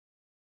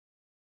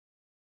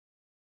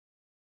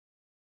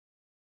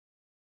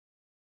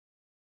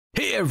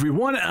Hey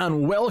everyone,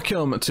 and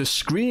welcome to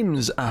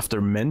Screams After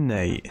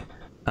Midnight.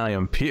 I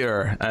am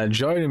Peter, and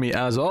joining me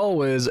as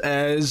always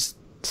is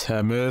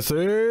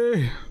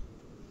Timothy.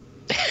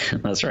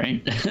 That's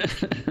right.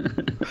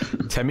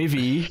 Timmy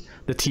V,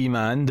 the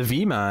T-Man, the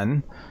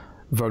V-Man,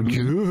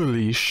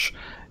 Vergulish,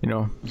 you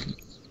know.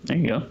 There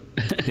you go.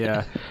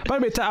 Yeah. By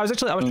the way, I was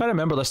trying to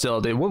remember this the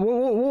other day. What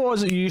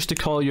was it you used to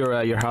call your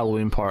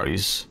Halloween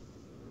parties?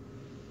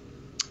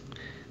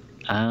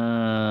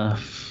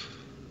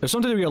 There's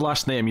something to do with your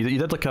last name. You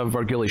did like a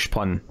Vergulish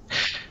pun.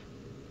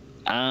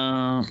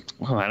 Well,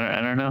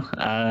 I don't know.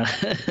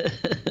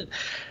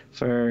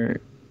 For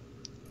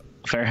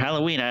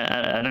Halloween,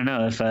 I don't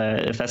know if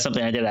that's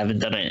something I did. I haven't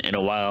done it in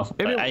a while.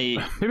 Maybe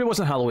it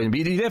wasn't Halloween, but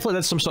you definitely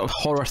did some sort of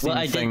horror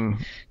theme thing.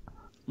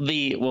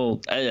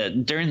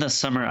 During the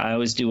summer, I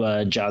always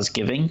do Jaws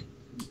Giving.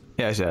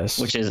 Yes.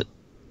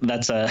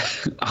 That's a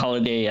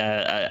holiday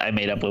I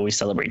made up where we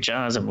celebrate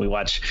Jaws and we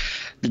watch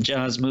the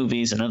Jaws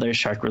movies and other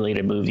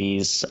shark-related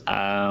movies.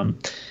 I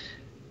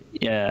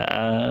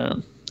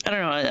don't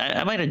know.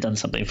 I might have done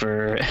something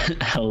for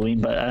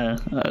Halloween, but I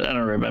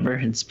don't remember.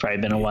 It's probably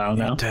been a while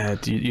now.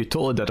 You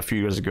totally did a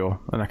few years ago,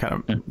 and I kind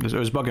of it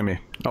was bugging me.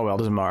 Oh well, it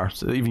doesn't matter.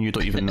 So even you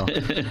don't even know.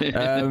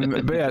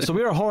 But yeah, so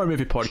we're a horror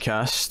movie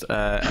podcast,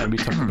 and we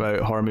talk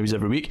about horror movies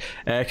every week.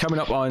 Coming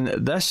up on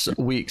this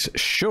week's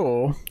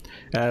show,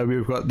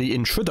 we've got The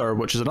Intruder,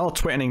 which is another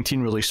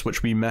 2019 release,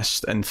 which we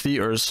missed in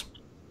theaters.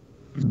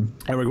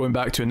 And we're going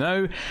back to it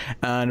now,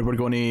 and we're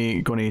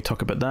going to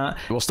talk about that.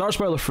 We'll start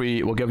spoiler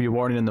free. We'll give you a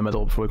warning in the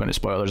middle before we go into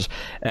spoilers.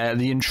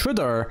 The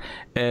Intruder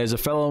is a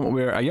film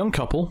where a young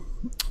couple,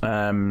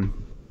 Scott.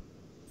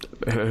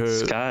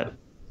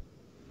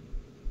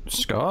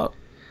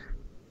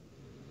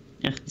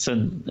 Yeah. So.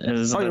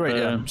 You're right.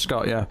 Yeah,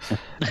 Scott. Yeah.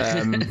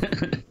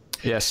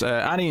 Yes.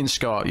 Annie and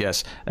Scott.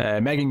 Yes.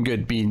 Meagan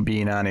Good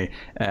being Annie.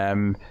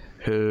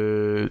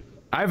 Who.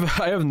 I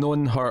have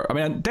known her. I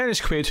mean,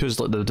 Dennis Quaid, who's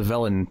like the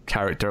villain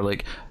character,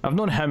 like I've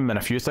known him in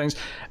a few things.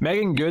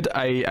 Meagan Good,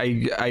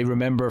 I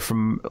remember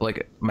from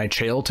like my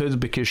childhood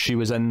because she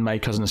was in My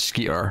Cousin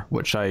Skeeter,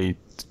 which I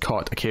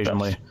caught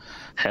occasionally.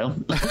 Hell,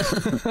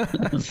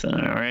 that's all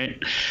right.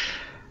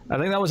 I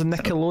think that was a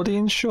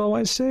Nickelodeon show,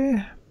 I'd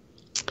say.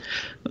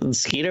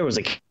 Skeeter was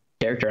a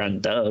character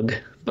on Doug,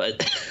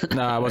 but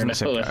no, it wasn't the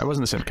same. It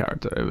wasn't the same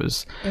character. It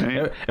was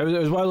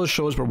one of those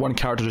shows where one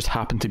character just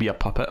happened to be a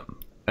puppet.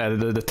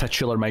 The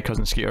titular My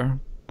Cousin Skeeter.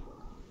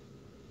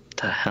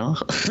 The hell?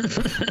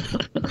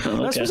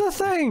 Okay. This was a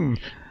thing.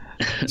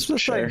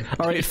 Thing.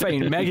 All right,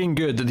 fine. Meagan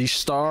Good, the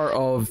star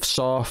of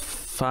Saw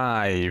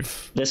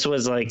 5. This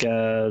was like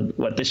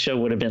what this show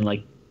would have been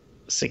like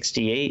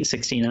 68,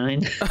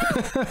 69.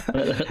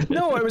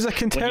 No, it was a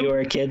when you were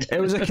a kid.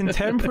 It was a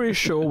contemporary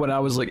show when I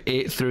was like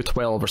 8 through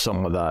 12 or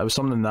something like that. It was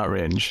something in that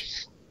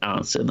range. Oh,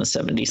 it's in the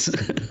 70s.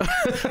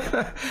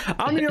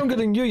 I'm younger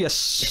than you, you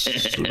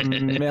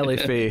smelly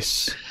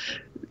face.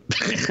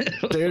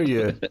 Dare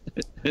you.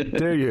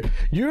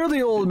 You're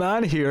the old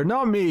man here,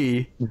 not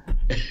me. All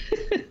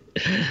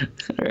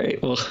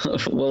right, well,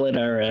 we'll let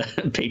our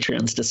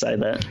Patreons decide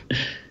that.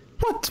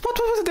 What?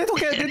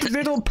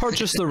 They don't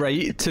purchase the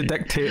right to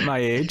dictate my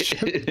age.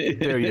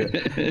 Dare you.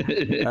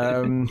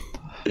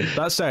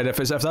 That said, if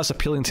that's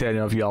appealing to any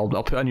of you, I'll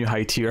put a new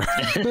high tier.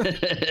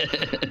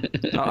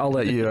 I'll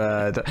let you.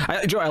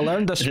 I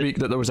learned this week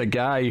that there was a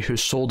guy who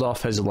sold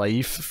off his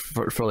life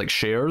for like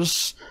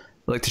shares,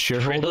 like to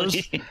shareholders.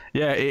 Really?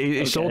 Yeah,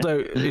 he sold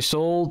out. He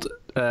sold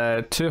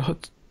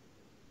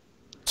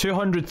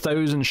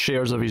 200,000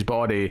 shares of his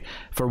body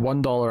for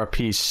 $1 a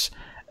piece.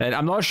 And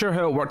I'm not sure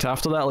how it worked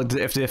after that. Like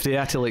if they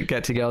had to like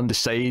get together and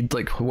decide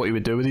like what he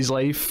would do with his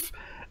life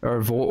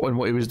or vote on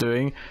what he was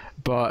doing.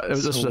 But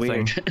this was a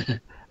thing.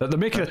 They're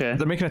making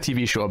a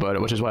TV show about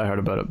it, which is why I heard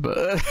about it. But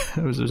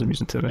it was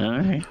amusing to me. All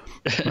right.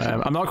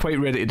 I'm not quite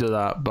ready to do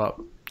that, but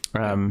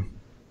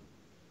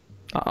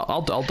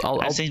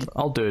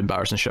I'll do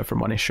embarrassing shit for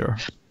money. Sure,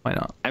 why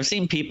not? I've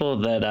seen people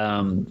that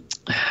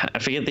I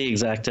forget the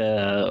exact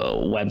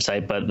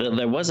website, but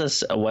there was a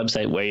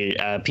website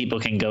where people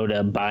can go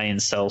to buy and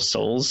sell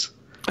souls.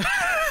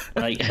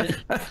 Like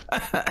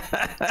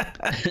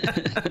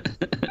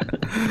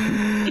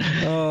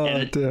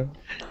oh dear.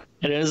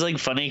 And it was like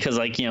funny because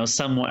like, you know,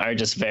 some are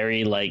just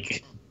very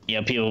like, you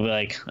know, people will be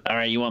like, all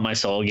right, you want my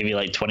soul, I'll give you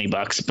like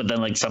 $20. But then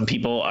like some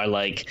people are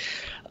like,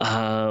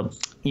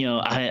 you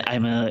know,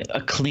 I'm a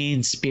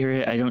clean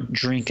spirit. I don't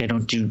drink. I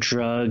don't do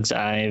drugs.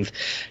 I've,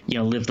 you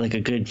know, lived like a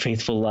good,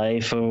 faithful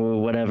life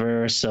or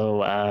whatever.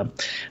 So I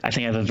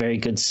think I have a very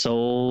good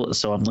soul.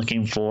 So I'm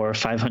looking for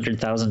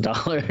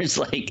 $500,000.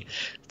 Like,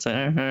 it's like,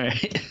 all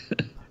right.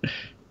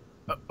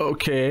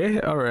 Okay,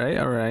 all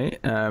right.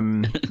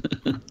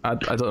 I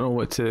don't know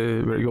where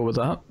to go with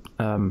that.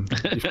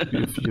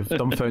 You've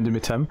dumbfounded me,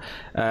 Tim.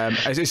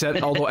 As I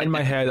said, although in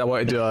my head I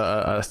want to do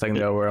a thing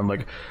there where I'm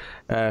like,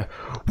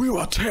 we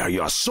will tear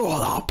your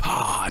soul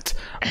apart,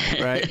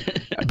 right?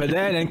 But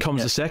then in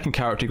comes the second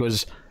character, who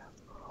goes,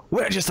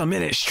 wait just a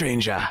minute,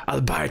 stranger,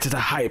 I'll buy it at a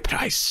high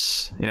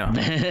price, you know.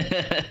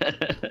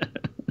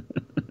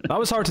 That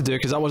was hard to do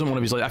because that wasn't one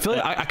of his. Like, I feel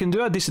like I can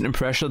do a decent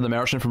impression of the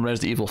merchant from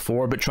Resident Evil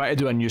 4, but try to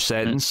do a new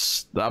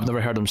sentence that I've never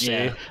heard him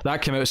say.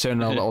 That came out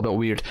sounding a little bit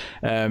weird.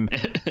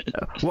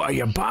 What are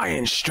you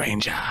buying,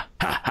 stranger? Ha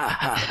ha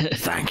ha!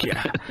 Thank you.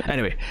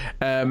 Anyway,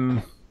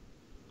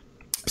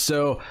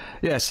 so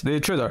yes, the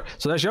Intruder.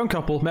 So this young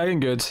couple, Meagan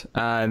Good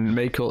and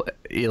Michael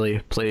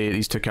Ealy, play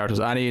these two characters,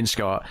 Annie and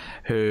Scott,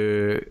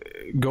 who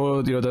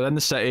go, they're in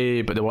the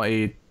city, but they want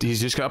to,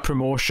 he's just got a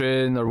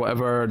promotion or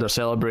whatever, they're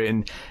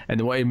celebrating, and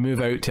they want to move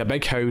out to a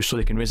big house so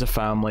they can raise a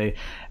family,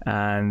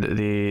 and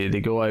they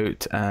go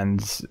out, and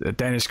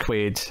Dennis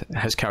Quaid,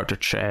 his character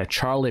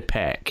Charlie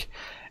Peck,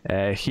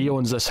 he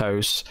owns this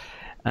house,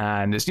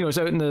 and it's it's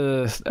out in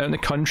the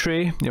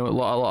country, a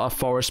lot of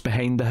forest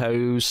behind the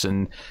house,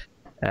 and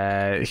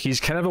he's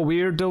kind of a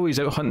weirdo. He's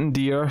out hunting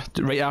deer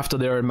right after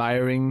they're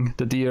admiring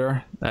the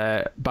deer.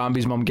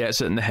 Bambi's mum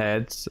gets it in the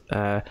head,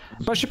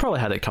 but she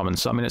probably had it coming,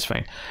 so I mean it's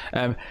fine.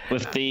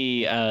 With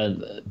the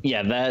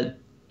that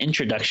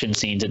introduction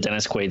scene to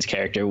Dennis Quaid's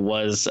character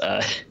was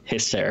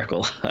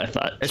hysterical. I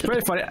thought it's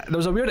pretty funny. There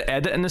was a weird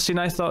edit in the scene,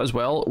 I thought, as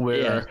well,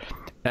 where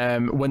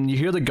when you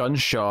hear the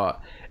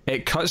gunshot,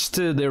 it cuts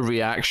to their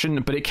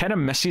reaction, but it kind of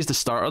misses the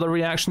start of the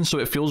reaction, so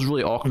it feels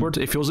really awkward.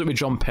 It feels like we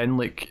jump in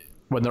like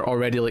when they're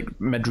already like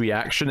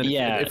mid-reaction, and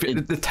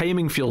the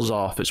timing feels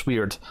off. It's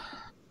weird.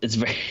 It's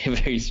very,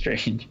 very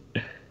strange.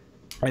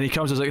 And he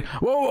comes and is like,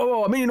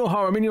 whoa, I mean you no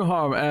harm,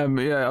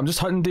 I'm just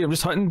hunting deer.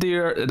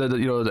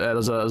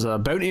 There's a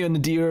bounty on the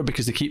deer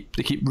because they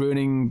keep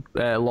ruining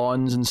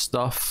lawns and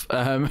stuff.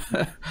 How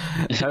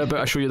about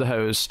I show you the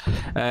house?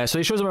 So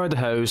he shows them around the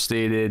house.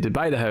 They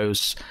buy the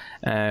house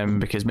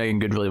because Meagan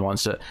Good really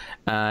wants it,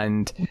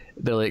 and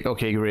they're like,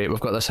 okay, great, we've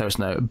got this house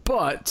now,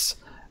 but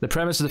the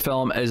premise of the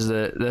film is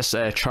that this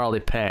Charlie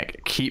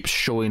Peck keeps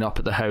showing up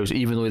at the house,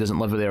 even though he doesn't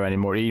live there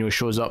anymore. He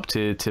shows up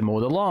to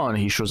mow the lawn.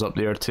 He shows up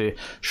there to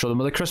show them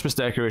where the Christmas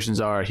decorations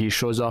are. He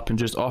shows up and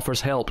just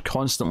offers help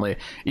constantly,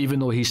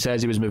 even though he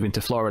says he was moving to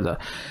Florida.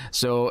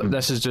 So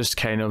this is just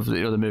kind of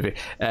the movie.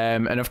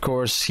 And of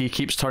course, he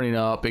keeps turning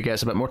up. It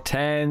gets a bit more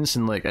tense,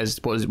 and like,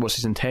 what's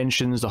his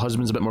intentions? The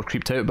husband's a bit more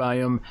creeped out by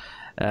him.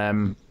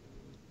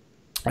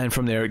 And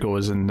from there it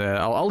goes, and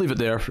I'll leave it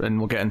there, and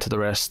we'll get into the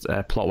rest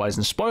plot-wise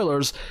and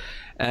spoilers.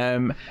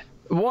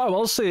 What I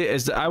will say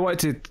is that I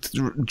wanted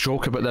to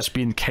joke about this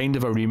being kind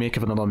of a remake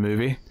of another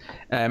movie.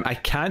 I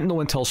can't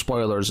know until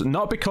spoilers,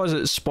 not because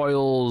it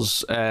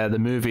spoils the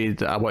movie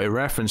that I want to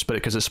reference, but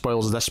because it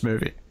spoils this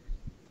movie.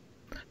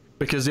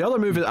 Because the other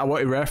movie that I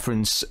want to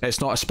reference,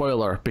 it's not a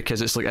spoiler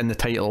because it's like in the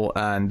title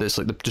and it's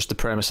like just the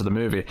premise of the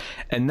movie.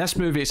 In this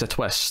movie, it's a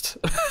twist.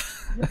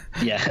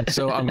 Yeah.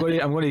 So I'm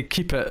going to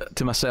keep it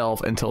to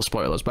myself until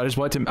spoilers. But I just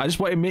want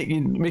to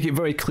make it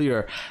very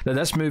clear that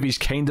this movie is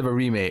kind of a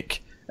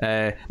remake.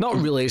 Not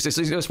really. It's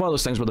one of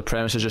those things where the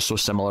premise is just so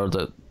similar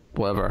that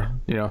whatever.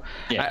 Yeah.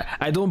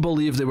 I don't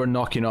believe they were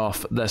knocking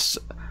off this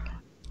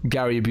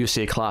Gary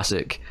Busey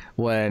classic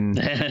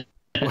when.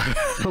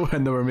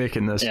 when they were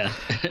making this,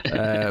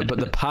 but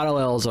the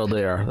parallels are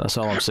there. That's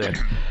all I'm saying.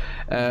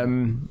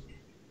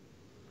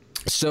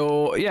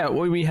 So yeah,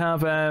 we have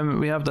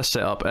this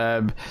set up,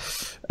 and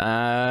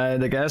I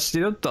guess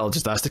I'll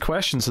just ask the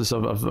questions since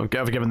I've laid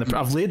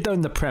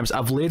down the premise.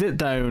 I've laid it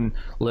down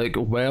like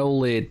well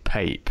laid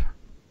pipe,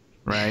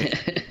 right?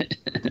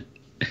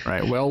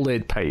 Right, well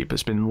laid pipe.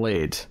 It's been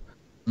laid.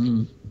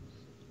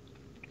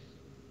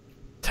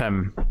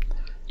 Tim.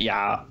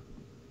 Yeah.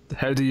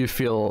 How do you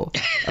feel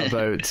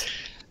about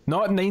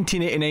not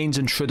 1989's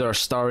Intruder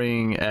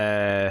starring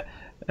the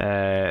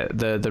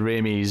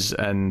Raimis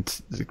and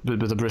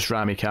the Bruce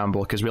Ramy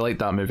Campbell, because we like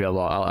that movie a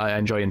lot. I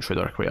enjoy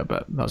Intruder quite a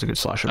bit. That was a good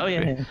slasher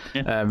movie.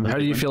 Yeah. How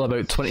do you feel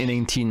about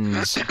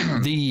 2019's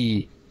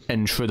The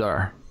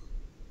Intruder?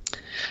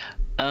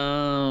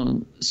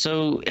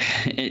 So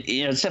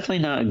it's definitely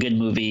not a good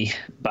movie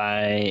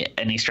by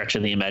any stretch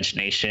of the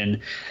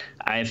imagination.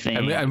 I think,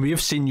 and we have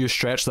seen you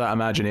stretch that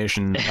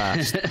imagination in the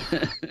past.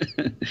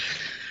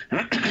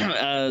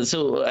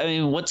 So I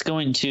mean, what's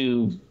going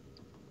to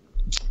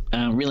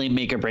really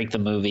make or break the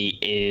movie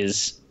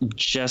is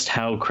just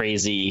how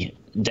crazy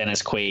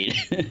Dennis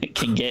Quaid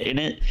can get in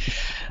it,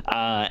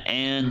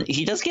 and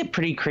he does get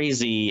pretty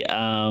crazy.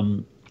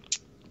 I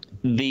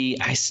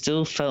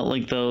still felt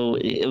like though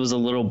it was a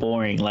little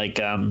boring.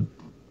 Like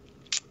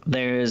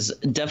there's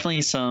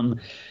definitely some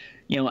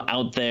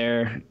out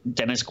there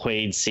Dennis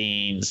Quaid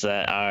scenes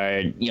that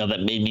are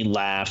that made me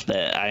laugh,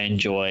 that I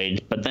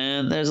enjoyed, but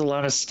then there's a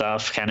lot of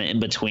stuff kind of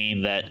in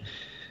between that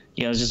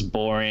is just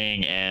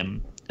boring and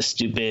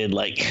stupid,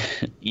 like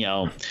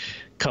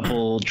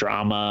couple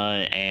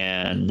drama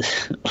and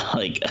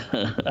like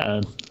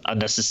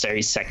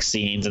unnecessary sex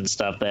scenes and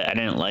stuff that I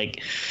didn't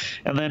like.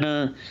 And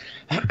then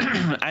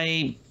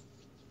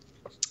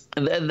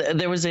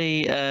there was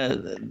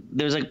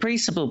a pretty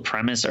simple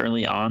premise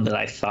early on that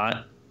I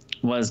thought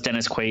was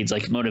Dennis Quaid's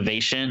like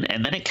motivation,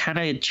 and then it kind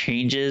of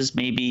changes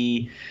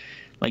maybe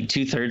like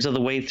 2/3 of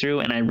the way through,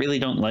 and I really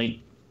don't like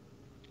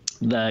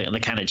the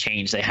kind of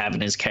change they have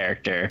in his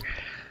character.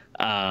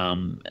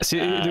 See,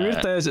 the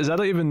weird thing is I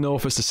don't even know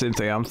if it's the same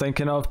thing I'm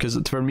thinking of, because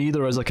for me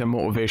there was like a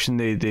motivation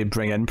they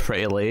bring in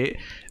pretty late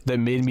that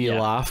made me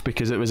laugh,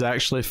 because it was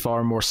actually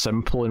far more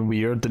simple and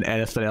weird than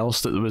anything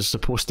else that was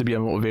supposed to be a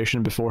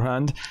motivation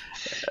beforehand.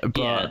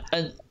 But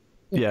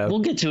we'll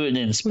get to it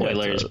in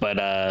spoilers, but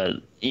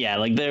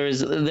like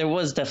there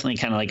was definitely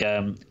kind of like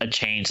a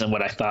change in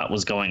what I thought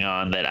was going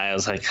on that I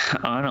was like,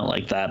 oh, I don't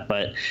like that.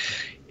 But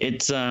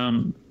it's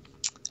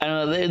I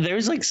don't know,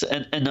 there's like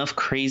enough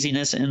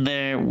craziness in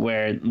there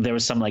where there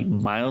was some like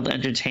mild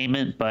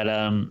entertainment, but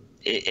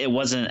it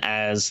wasn't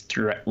as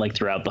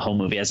throughout the whole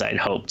movie as I'd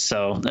hoped.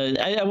 So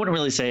I wouldn't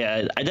really say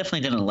I definitely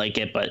didn't like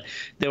it, but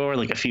there were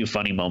like a few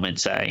funny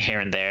moments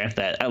here and there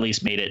that at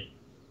least made it,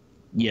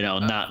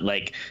 not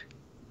like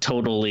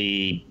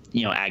totally,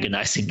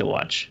 agonizing to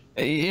watch.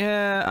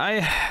 Yeah,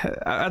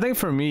 I think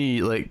for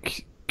me,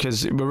 like,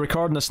 because we're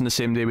recording this in the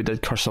same day we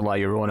did Curse of La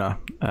Llorona,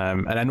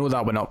 and I know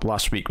that went up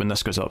last week when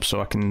this goes up,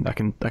 so I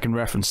can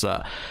reference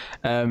that.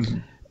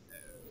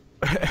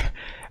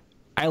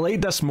 I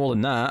like this more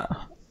than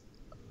that.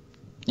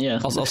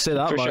 Yeah, I'll say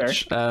that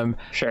much. Sure.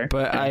 Sure.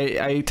 But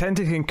I tend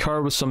to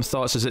concur with some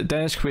thoughts. Is that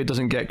Dennis Quaid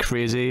doesn't get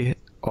crazy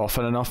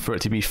often enough for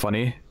it to be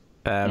funny,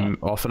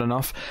 often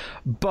enough,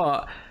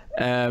 but.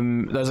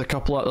 There's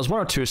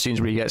one or two scenes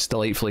where he gets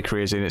delightfully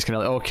crazy, and it's kind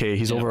of like, okay,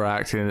 he's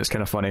overacting, and it's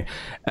kind of funny.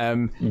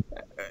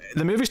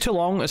 The movie's too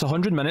long. It's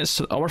 100 minutes,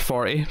 hour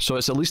 40, so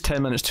it's at least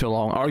 10 minutes too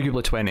long,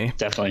 arguably 20.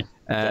 Definitely.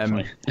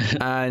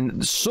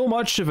 And so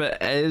much of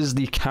it is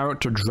the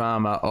character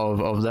drama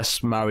of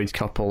this married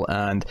couple,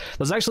 and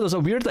there's a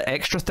weird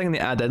extra thing they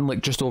add in,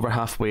 like just over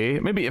halfway,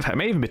 maybe it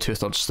may even be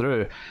 2/3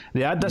 through.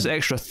 They add this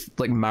extra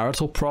like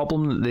marital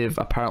problem that they've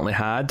apparently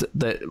had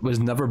that was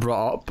never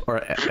brought up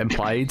or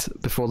implied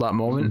before that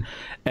moment,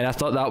 and I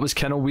thought that was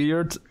kind of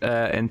weird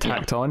and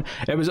tacked on.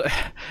 It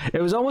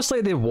was almost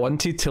like they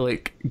wanted to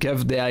like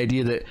give the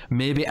idea that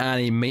maybe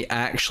Annie might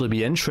actually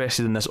be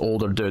interested in this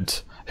older dude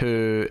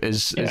who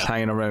is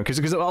hanging around, because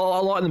a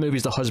lot in the movie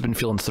is the husband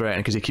feeling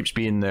threatened because he keeps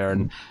being there,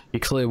 and he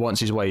clearly wants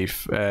his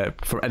wife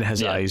in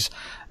his eyes.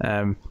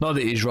 Not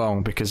that he's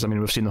wrong, because I mean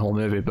we've seen the whole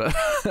movie, but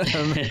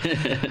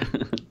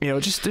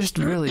just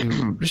really a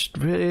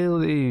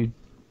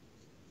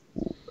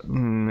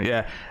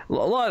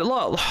lot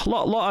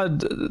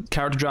of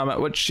character drama,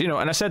 which and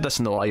I said this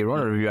in the La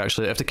Llorona review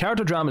actually. If the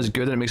character drama is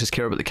good and it makes us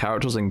care about the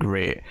characters, then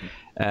great.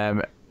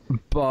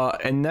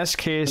 But in this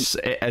case,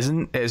 it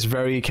isn't. It's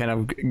very kind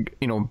of,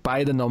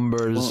 by the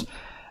numbers.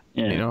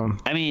 Well,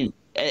 I mean,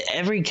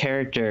 every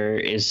character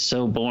is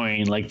so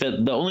boring. Like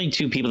the only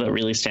two people that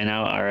really stand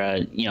out are,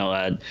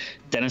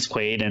 Dennis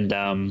Quaid and,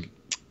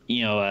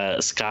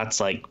 Scott's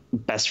like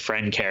best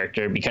friend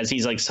character, because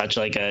he's like such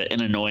like an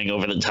annoying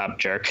over the top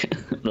jerk.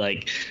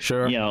 Like,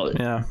 sure,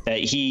 that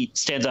he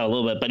stands out a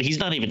little bit, but he's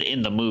not even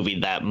in the movie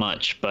that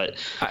much. But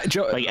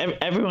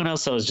everyone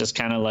else though is just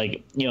kind of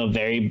like,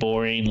 very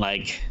boring.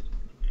 Like,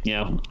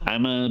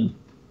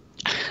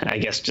 I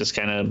guess just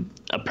kind of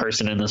a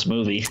person in this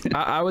movie.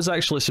 I was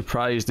actually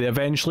surprised. They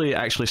eventually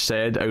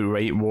said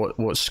outright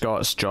what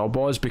Scott's job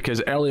was,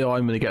 because early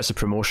on when he gets a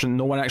promotion,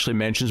 no one actually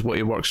mentions what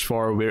he works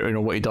for,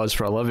 where what he does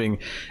for a living,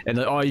 and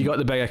like, oh, you got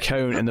the big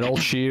account, and they're all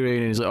cheering,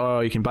 and he's like, oh,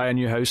 you can buy a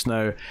new house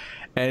now.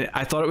 And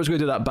I thought it was going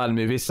to do that bad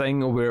movie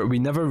thing where we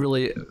never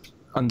really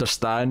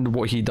understand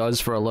what he does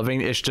for a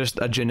living. It's just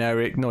a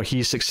generic, no,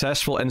 he's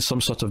successful in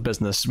some sort of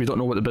business. We don't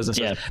know what the business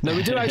is. Now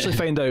we do actually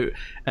find out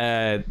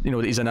that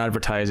he's in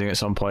advertising at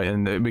some point,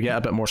 and we get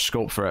a bit more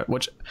scope for it,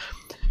 which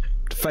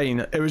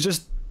fine. It was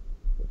just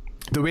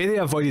the way they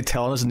avoided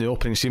telling us in the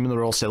opening scene when they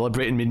were all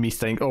celebrating made me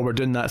think, oh, we're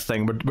doing that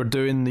thing, we're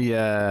doing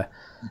the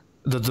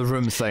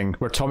room thing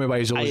where Tommy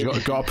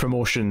Wiseau's got a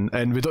promotion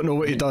and we don't know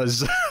what he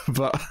does.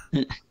 But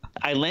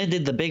I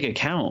landed the big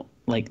account.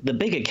 Like, the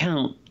big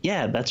account,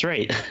 yeah, that's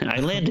right. I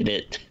landed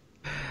it.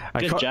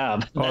 Good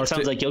job. That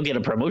sounds like you'll get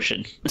a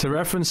promotion. To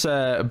reference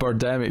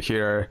Birdemic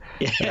here,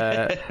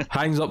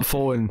 hangs up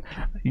phone.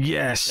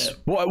 Yes.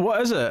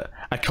 What is it?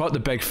 I caught the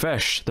big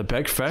fish. The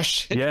big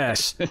fish?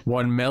 Yes.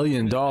 $1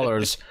 million.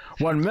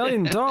 $1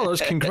 million?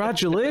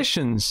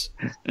 Congratulations.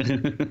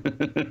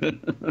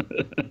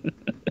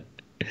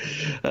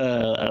 I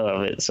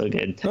love it. So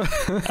good.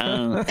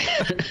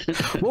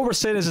 What we're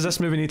saying is this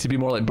movie needs to be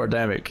more like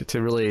Birdemic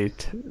to really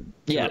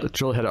hit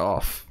it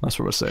off. That's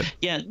what we're saying.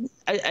 Yeah,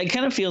 I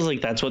kind of feels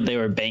like that's what they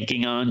were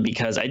banking on,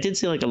 because I did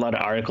see like a lot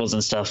of articles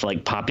and stuff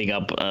like popping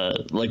up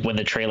like when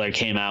the trailer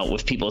came out,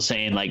 with people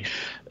saying like,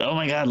 oh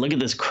my god, look at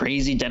this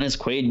crazy Dennis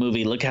Quaid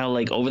movie, look how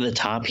like over the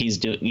top he's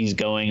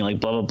going, like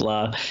blah blah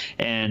blah.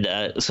 And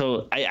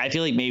so I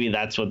feel like maybe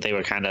that's what they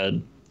were kind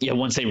of,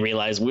 once they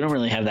realized we don't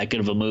really have that good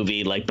of a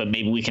movie, like, but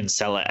maybe we can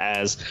sell it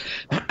as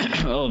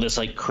this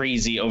like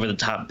crazy over the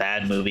top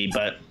bad movie,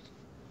 but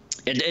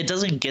it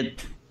doesn't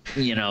get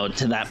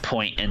to that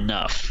point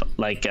enough.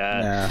 Like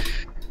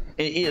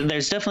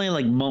there's definitely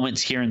like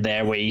moments here and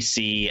there where you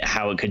see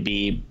how it could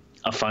be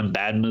a fun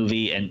bad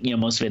movie, and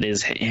most of it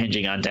is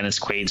hinging on Dennis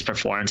Quaid's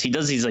performance. He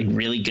does these like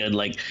really good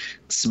like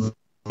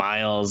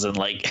smiles and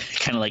like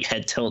kind of like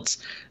head tilts,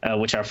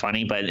 which are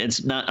funny, but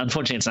it's not,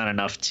 unfortunately it's not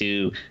enough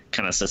to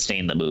kind of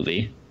sustain the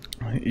movie.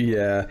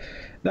 Yeah.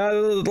 Now,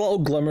 little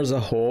glimmers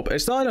of hope.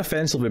 It's not an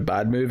offensively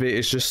bad movie.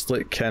 It's just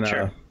like kind of,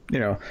 sure. You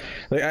know,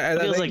 like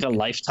it feels like a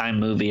Lifetime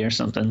movie or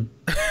something.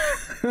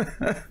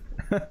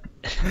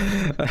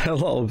 a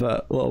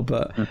little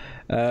bit.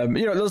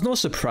 You know, there's no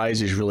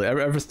surprises really.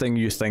 Everything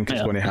you think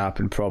is going to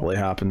happen probably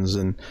happens,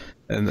 and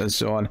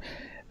so on.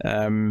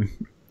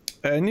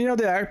 And you know,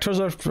 the actors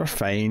are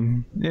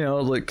fine. You know,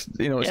 like,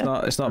 you know,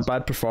 it's not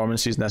bad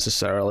performances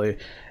necessarily.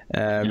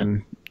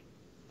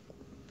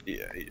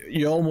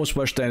 You almost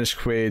wish Dennis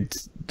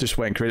Quaid just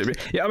went crazy.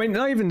 Yeah, I mean,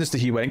 not even just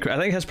that he went crazy.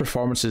 I think his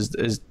performance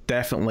is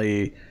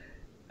definitely,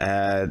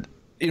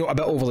 you know, a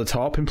bit over the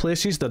top in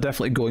places. They're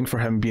definitely going for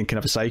him being kind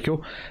of a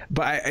psycho.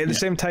 But at the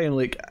same time,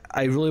 like,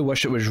 I really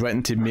wish it was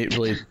written to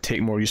really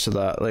take more use of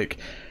that. Like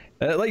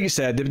you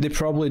said, they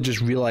probably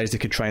just realized they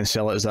could try and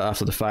sell it as that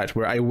after the fact,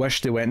 where I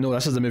wish they went, no,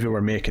 this is the movie we're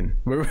making.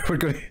 We're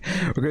going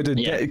to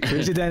get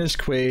crazy Dennis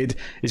Quaid.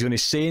 He's going to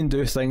say and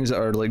do things that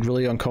are like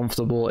really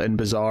uncomfortable and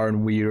bizarre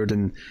and weird,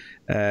 and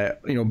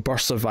you know,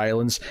 bursts of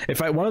violence. In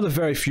fact, one of the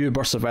very few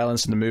bursts of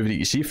violence in the movie that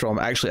you see from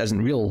actually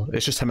isn't real.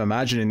 It's just him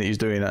imagining that he's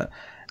doing it.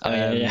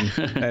 And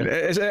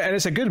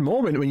it's a good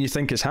moment when you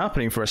think it's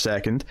happening for a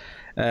second.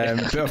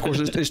 But of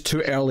course, it's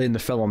too early in the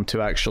film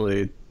to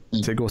actually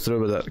to go through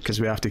with it,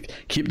 because we have to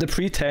keep the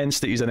pretense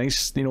that he's a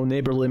nice, you know,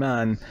 neighborly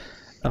man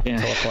up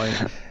until a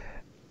point.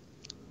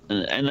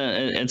 And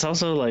it's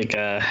also like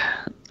I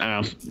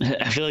don't know,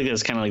 I feel like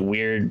there's kind of like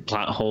weird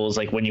plot holes.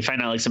 Like when you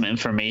find out like some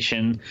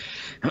information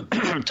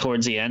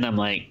towards the end, I'm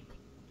like,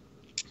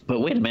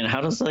 but wait a minute,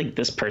 how does like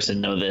this person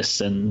know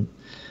this? And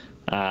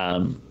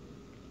I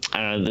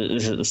don't know,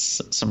 this is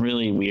some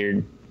really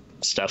weird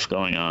stuff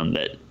going on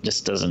that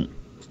just doesn't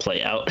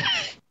play out.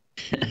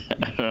 I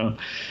don't know.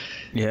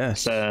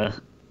 Yes.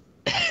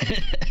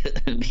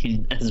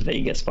 Being as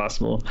vague as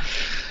possible.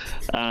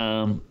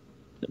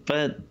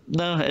 But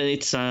no,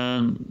 it's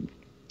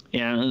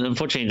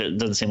unfortunately it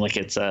doesn't seem like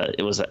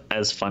it was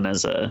as fun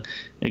as it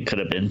could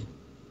have been.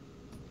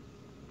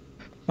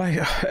 Are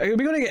we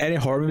going to get any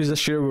horror movies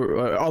this year,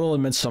 other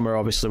than Midsummer,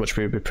 obviously, which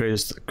we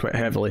praised quite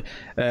heavily,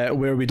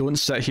 where we don't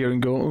sit here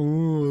and go,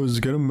 oh, it was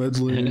kind of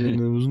middling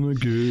and it wasn't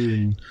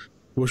good,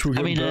 wish we were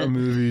getting better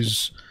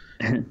movies?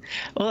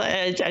 Well,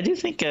 I do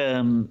think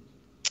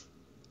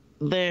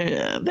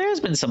there's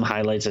been some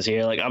highlights this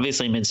year. Like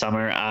obviously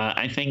Midsummer.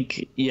 I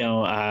think, you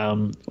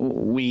know,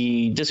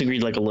 we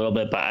disagreed like a little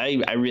bit, but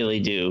I really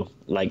do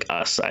like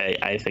Us.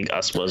 I think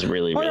Us was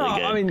really good.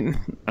 I mean,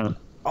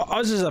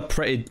 Us is a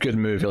pretty good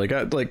movie.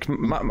 Like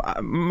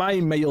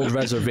my mild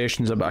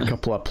reservations about a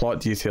couple of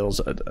plot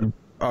details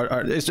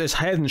are it's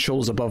head and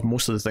shoulders above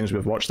most of the things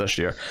we've watched this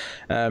year.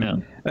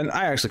 And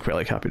I actually quite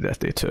like Happy Death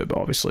Day too, but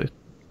obviously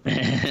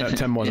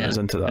Tim wasn't as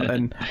into that,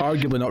 and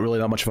arguably not really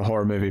that much of a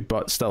horror movie,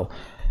 but still.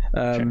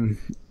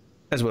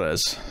 Is what it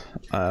is.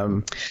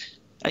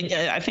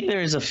 I think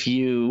there's a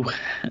few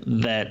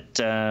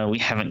that we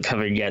haven't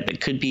covered yet that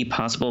could be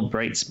possible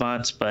bright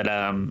spots, but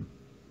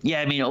yeah,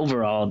 I mean,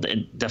 overall,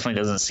 it definitely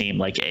doesn't seem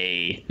like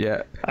a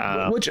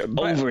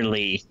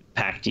overly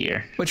packed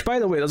year. Which, by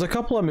the way, there's a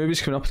couple of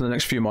movies coming up in the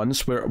next few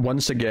months where,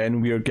 once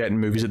again, we are getting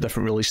movies at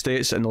different release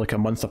dates and like a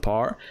month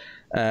apart,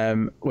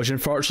 which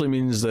unfortunately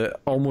means that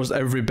almost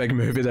every big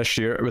movie this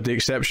year, with the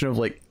exception of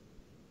like,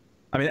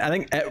 I mean, I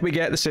think we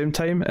get at the same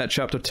time at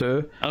Chapter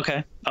 2.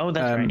 Okay. Oh,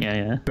 that's right.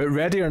 Yeah. But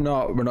Ready or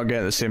Not, we're not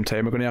getting at the same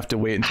time. We're going to have to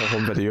wait until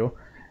home video.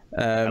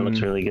 That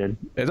looks really good.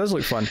 It does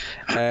look fun.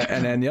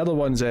 And then the other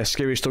one's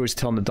Scary Stories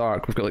to Tell in the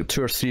Dark. We've got like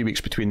 2 or 3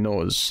 weeks between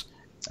those.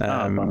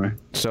 Bummer.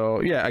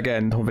 So, yeah,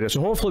 again, home video.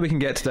 So hopefully we can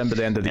get to them by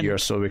the end of the year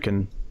so we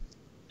can...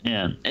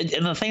 Yeah,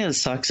 and the thing that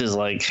sucks is,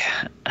 like,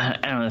 I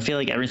don't know, I feel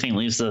like everything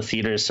leaves the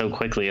theaters so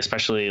quickly,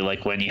 especially,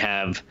 like, when you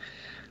have,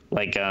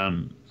 like, you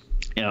know,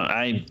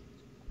 I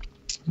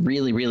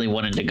really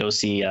wanted to go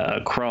see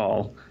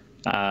Crawl,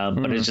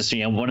 but it's just,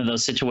 you know, one of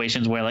those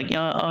situations where, like, you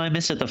know, I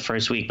missed it the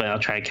first week, but I'll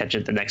try to catch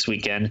it the next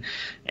weekend,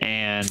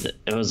 and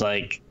it was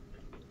like,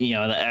 you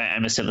know, I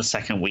missed it the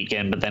second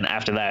weekend, but then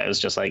after that, it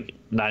was just like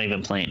not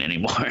even playing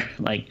anymore.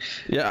 Like,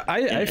 yeah,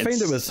 I find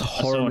it with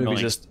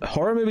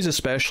horror movies,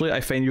 especially.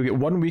 I find you get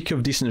 1 week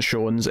of decent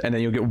showings, and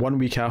then you'll get 1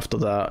 week after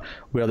that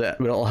where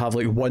it'll have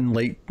like one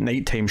late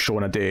nighttime show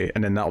in a day,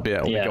 and then that'll be it.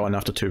 It'll be gone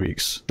after 2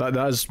 weeks. That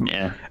is,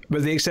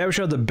 with the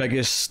exception of the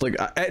biggest, like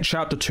It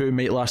Chapter 2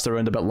 might last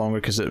around a bit longer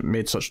because it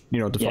made such,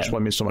 you know, the first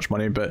one made so much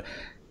money, but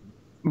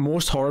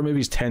most horror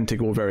movies tend to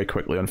go very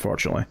quickly,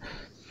 unfortunately.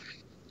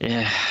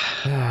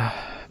 Yeah.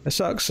 It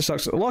sucks.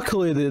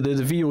 Luckily, the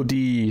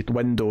VOD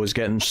window is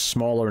getting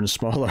smaller and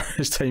smaller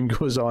as time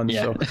goes on,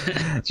 so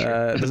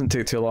it doesn't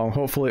take too long.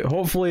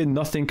 Hopefully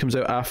nothing comes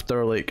out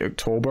after like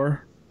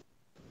October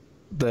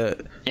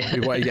that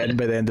we want to get in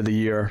by the end of the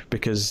year,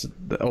 because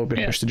it'll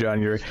be pushed to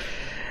January.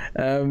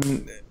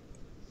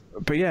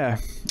 But yeah,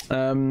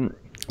 so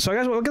I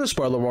guess we'll get a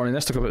spoiler warning.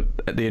 Let's talk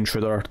about The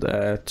Intruder.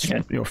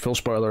 You know, full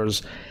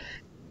spoilers.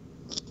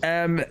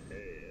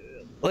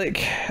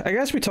 like, I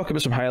guess we talk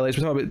about some highlights.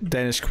 We talk about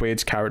Dennis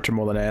Quaid's character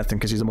more than anything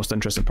because he's the most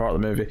interesting part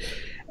of the movie.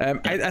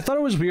 I thought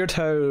it was weird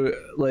how,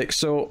 like,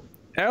 so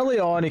early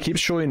on he keeps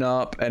showing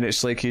up and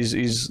it's like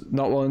he's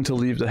not willing to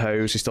leave the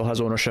house. He still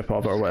has ownership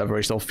of it or whatever.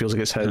 He still feels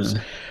like it's his.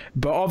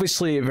 But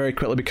obviously it very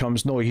quickly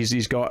becomes, no,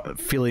 he's got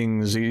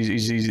feelings.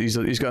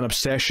 He's got an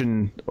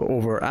obsession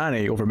over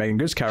Annie, over Meagan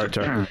Good's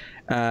character.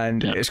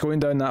 And it's going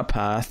down that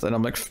path. And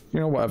I'm like, you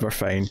know, whatever,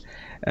 fine.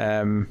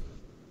 And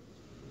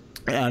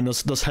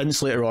there's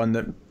hints later on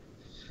that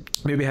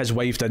maybe his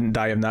wife didn't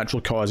die of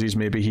natural causes,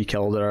 maybe he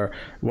killed her,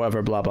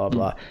 whatever, blah blah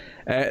blah.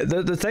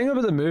 The thing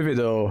about the movie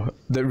though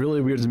that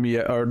really weirded me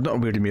out, or not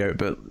weirded me out,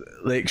 but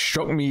like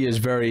struck me as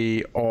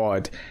very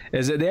odd,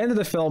 is at the end of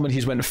the film when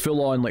he's went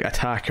full on like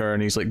attack her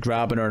and he's like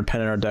grabbing her and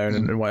pinning her down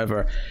and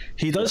whatever,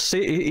 he does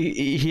say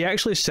he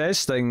actually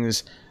says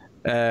things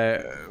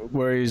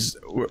where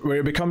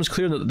it becomes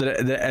clear that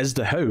it is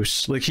the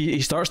house. Like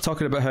he starts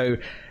talking about how,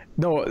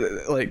 no,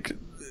 like,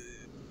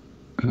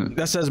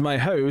 this is my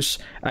house.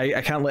 I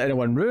can't let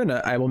anyone ruin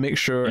it. I will make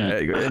sure,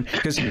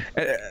 because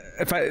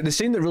the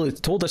scene that really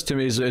told this to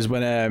me is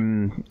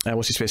when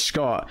what's his face,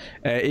 Scott,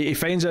 he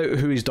finds out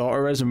who his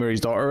daughter is and where his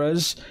daughter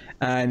is,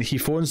 and he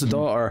phones the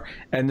daughter,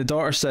 and the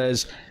daughter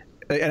says,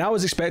 and I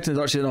was expecting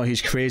the daughter to say, no,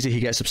 he's crazy, he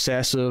gets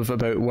obsessive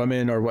about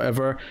women or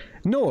whatever.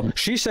 No,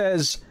 she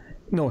says,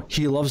 no,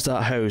 he loves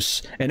that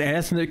house, and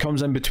anything that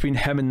comes in between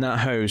him and that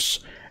house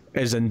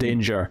is in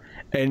danger.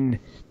 And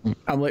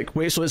I'm like,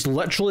 wait, so it's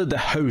literally the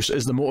house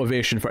is the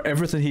motivation for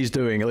everything he's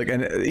doing. Like,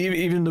 and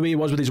even the way he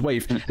was with his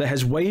wife, that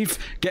his wife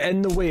get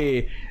in the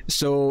way,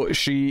 so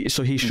he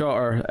shot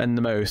her in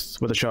the mouth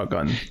with a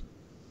shotgun.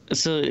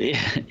 So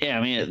yeah,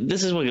 I mean,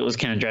 this is what was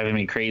kind of driving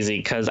me crazy,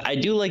 because I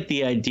do like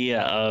the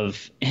idea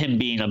of him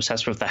being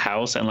obsessed with the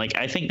house, and like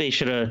I think they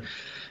should have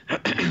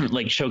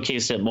like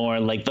showcased it more.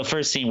 Like the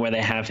first scene where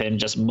they have him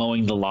just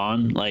mowing the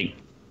lawn, like,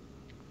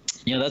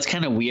 you know, that's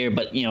kind of weird,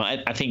 but you know,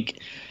 I think,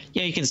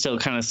 you know, you can still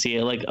kind of see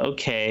it, like,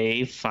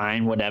 okay,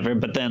 fine, whatever.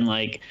 But then,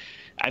 like,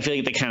 I feel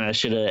like they kind of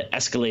should have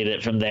escalated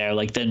it from there.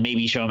 Like, then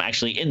maybe show him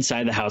actually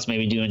inside the house,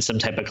 maybe doing some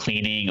type of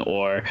cleaning,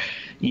 or,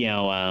 you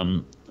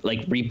know,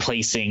 like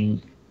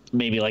replacing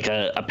maybe like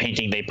a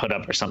painting they put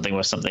up or something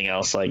with something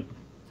else. Like,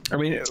 I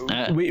mean,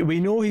 we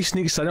know he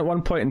sneaks in at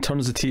one point and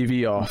turns the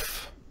TV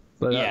off.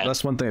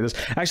 That's one thing.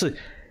 Actually,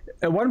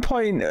 at one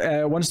point,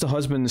 once the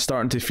husband's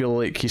starting to feel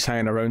like he's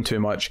hanging around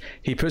too much,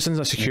 he puts in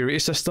a security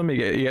system. He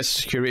gets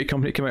a security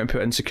company to come out and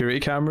put in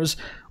security cameras,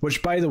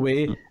 which, by the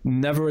way,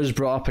 never is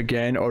brought up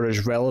again or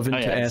is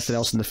relevant to anything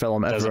else in the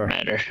film ever. Doesn't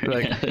matter.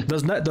 Like,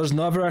 there's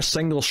never a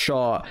single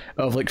shot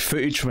of like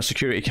footage from a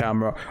security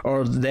camera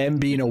or them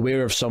being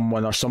aware of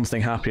someone or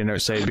something happening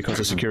outside because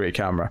of security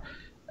camera.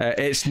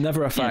 It's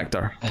never a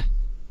factor.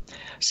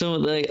 So,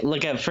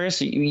 like at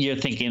first, you're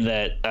thinking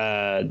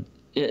that.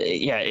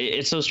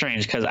 It's so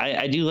strange, because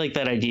I do like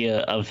that idea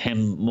of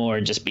him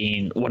more just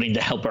wanting to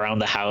help around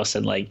the house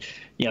and, like,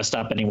 you know,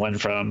 stop anyone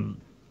from,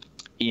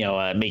 you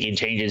know, making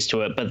changes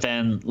to it. But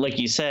then, like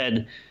you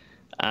said,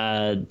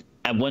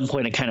 at one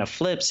point it kind of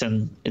flips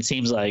and it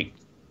seems like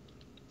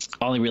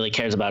all he really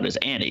cares about is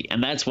Annie.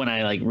 And that's when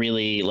I like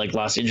really like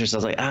lost interest. I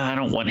was like, I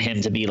don't want him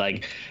to be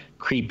like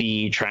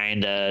creepy trying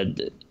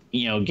to,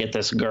 you know, get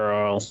this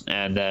girl.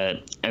 And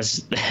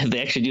as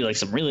they actually do like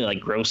some really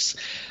like gross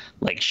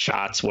like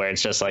shots where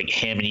it's just like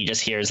him and he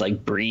just hears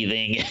like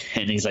breathing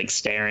and he's like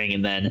staring,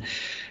 and then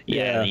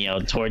you know,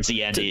 towards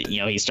the end you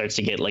know, he starts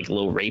to get like a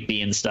little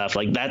rapey and stuff.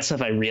 Like that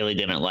stuff I really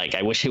didn't like.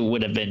 I wish it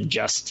would have been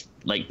just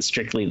like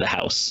strictly the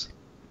house.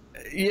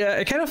 Yeah,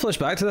 it kind of flips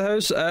back to the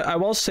house. I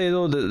will say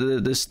though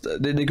that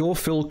they go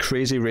full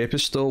crazy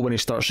rapist though when he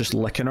starts just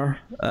licking her.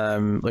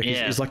 Like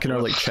he's licking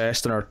her like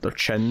chest and her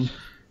chin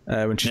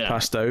when she's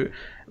passed out.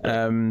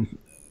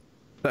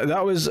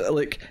 That was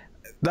like,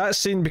 that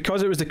scene,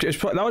 because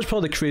that was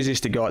probably the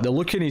craziest he got. The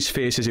look in his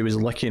face as he was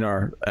licking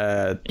her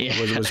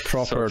was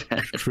proper so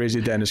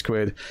crazy Dennis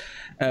Quaid.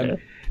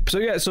 So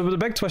the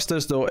big twist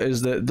is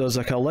that there's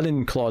like a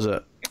linen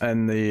closet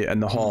in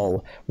the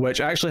hall, which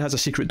actually has a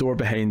secret door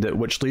behind it,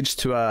 which leads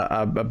to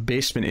a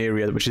basement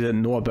area which he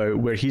didn't know about,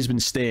 where he's been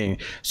staying.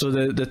 So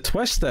the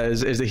twist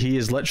is that he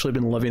has literally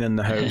been living in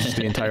the house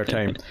the entire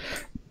time.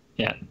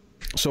 Yeah.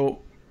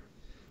 So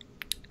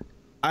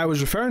I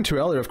was referring to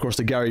earlier, of course,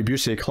 the Gary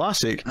Busey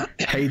classic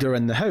Hider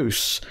in the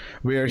House,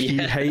 where he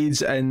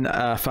hides in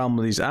a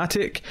family's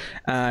attic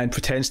and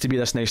pretends to be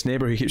this nice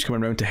neighbor who keeps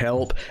coming around to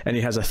help, and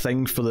he has a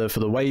thing for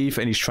the wife,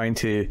 and he's trying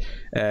to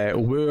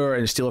woo her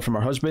and steal her from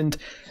her husband.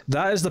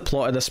 That is the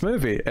plot of this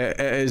movie. It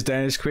is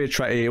Dennis Quaid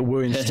trying to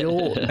woo and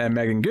steal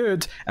Meagan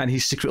Good, and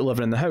he's secretly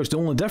living in the house. The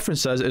only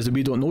difference is that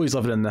we don't know he's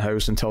living in the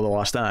house until the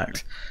last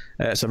act.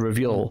 It's a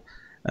reveal.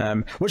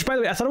 Which, by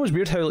the way, I thought it was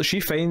weird how like, she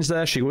finds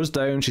this, she goes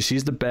down, she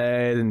sees the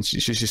bed, and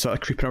she's sort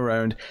of creeping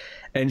around,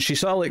 and she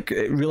sort of like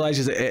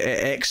realizes that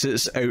it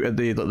exits out of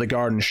the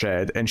garden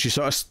shed, and she's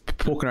sort of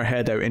poking her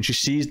head out, and she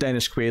sees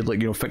Dennis Quaid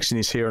like, you know, fixing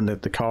his hair in the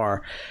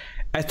car,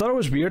 I thought it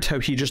was weird how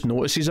he just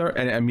notices her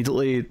and it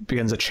immediately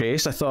begins a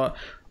chase. I thought,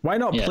 why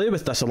not play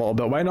with this a little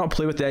bit? Why not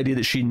play with the idea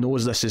that she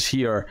knows this is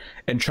here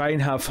and try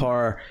and have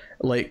her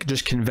like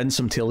just convince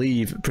him to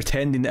leave,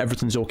 pretending that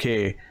everything's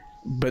okay,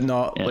 but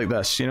not like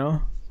this, you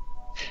know?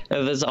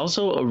 There's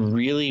also a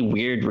really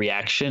weird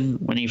reaction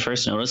when he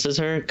first notices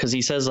her, because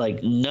he says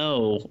like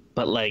no,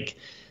 but like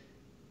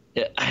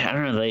I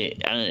don't know,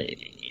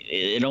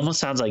 it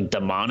almost sounds like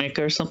demonic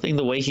or something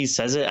the way he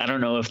says it. I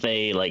don't know if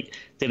they like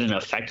did an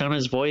effect on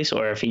his voice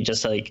or if he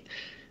just like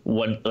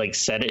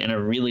said it in a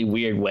really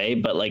weird way,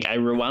 but like I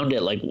rewound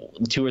it like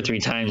 2 or 3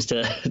 times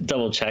to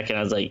double check, and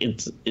I was like,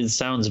 it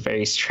sounds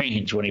very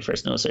strange when he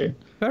first knows her.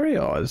 Very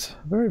odd,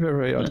 very,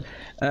 very, very odd.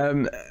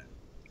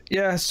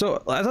 Yeah,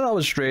 so I thought that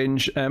was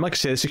strange. Like I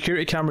said,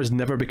 security cameras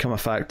never become a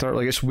factor.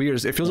 Like, it's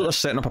weird. It feels like they're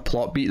setting up a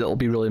plot beat that'll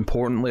be really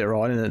important later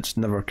on, and it just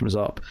never comes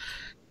up.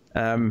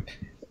 And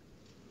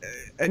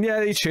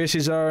yeah, he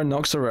chases her,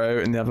 knocks her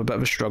out, and they have a bit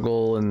of a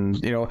struggle,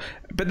 and you know.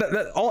 But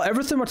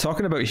everything we're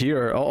talking about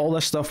here, all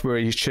this stuff where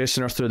he's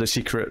chasing her through the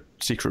secret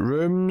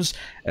rooms,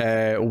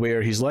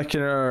 where he's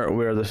licking her,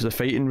 where the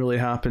fighting really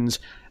happens.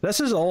 This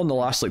is all in the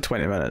last like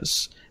 20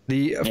 minutes.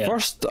 The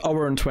first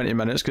hour and 20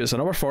 minutes, because it's an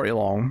hour 40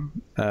 long,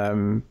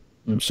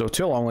 so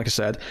too long, like I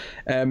said.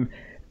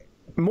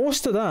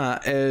 Most of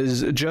that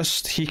is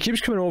just he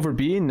keeps coming over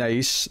being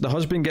nice. The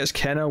husband gets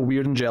kind of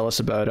weird and jealous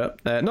about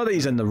it. Not that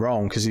he's in the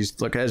wrong, because he's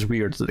like, it is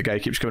weird that the guy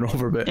keeps coming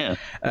over, but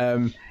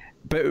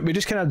but we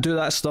just kind of do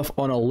that stuff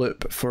on a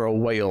loop for a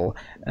while.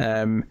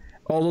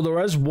 Although there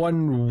is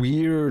one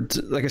weird,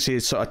 like I say,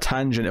 sort of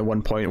tangent at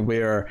one point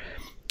where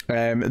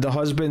the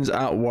husband's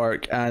at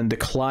work and the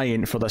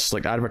client for this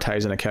like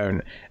advertising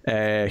account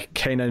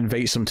kind of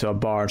invites him to a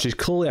bar. She's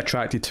clearly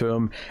attracted to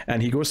him,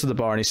 and he goes to the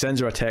bar and he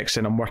sends her a text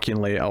saying, "I'm working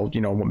late. I'll be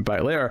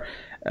back later.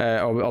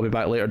 I'll be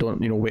back later.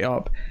 Don't wait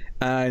up."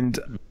 And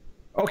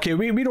okay,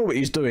 we know what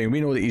he's doing.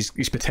 We know that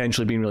he's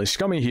potentially being really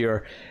scummy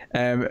here.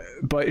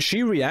 But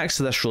she reacts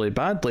to this really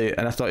badly,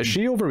 and I thought, is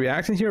she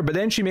overreacting here? But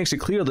then she makes it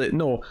clear that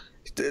no,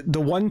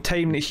 the one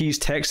time that he's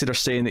texted her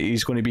saying that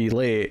he's going to be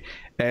late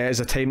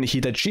is a time that he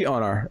did cheat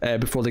on her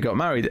before they got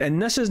married,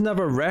 and this is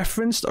never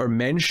referenced or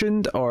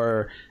mentioned,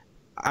 or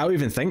I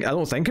don't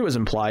think it was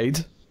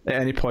implied at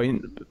any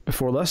point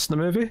before this in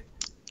the movie.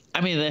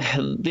 I mean,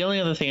 the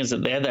only other thing is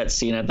that they had that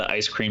scene at the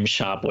ice cream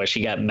shop where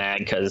she got mad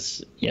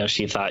because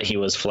she thought he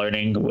was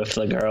flirting with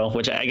the girl,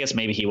 which I guess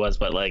maybe he was,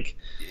 but like,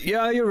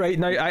 yeah, you're right.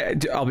 Now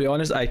I'll be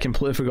honest, I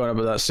completely forgot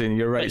about that scene.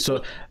 You're right.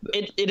 So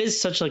it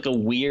is such like a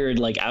weird,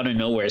 like out of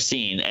nowhere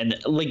scene, and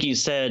like you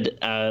said,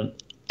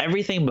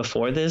 everything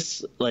before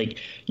this, like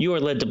you are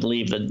led to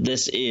believe that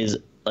this is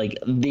like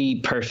the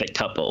perfect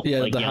couple. Yeah,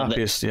 like, the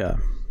happiest. Yeah.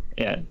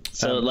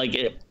 So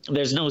like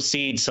there's no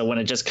seed, so when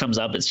it just comes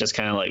up, it's just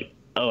kind of like,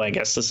 oh, I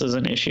guess this is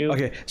an issue.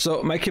 Okay,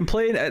 so my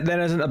complaint then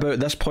isn't about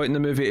this point in the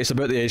movie, it's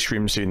about the ice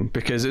cream scene,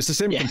 because it's the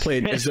same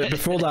complaint, is that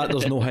before that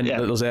there's no hint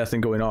that there's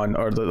anything going on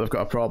or that they've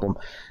got a problem.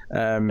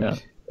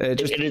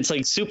 It's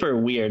like super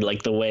weird,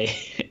 like the way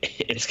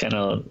it's kind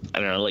of, I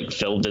don't know, like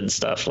filmed and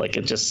stuff, like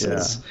it just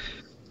is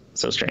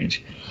so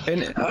strange.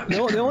 And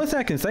the only thing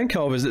I can think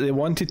of is that they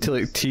wanted to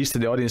like tease to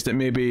the audience that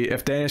maybe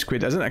if Dennis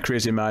Quaid isn't a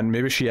crazy man,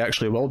 maybe she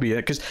actually will be it,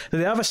 because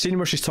they have a scene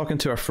where she's talking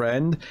to her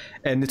friend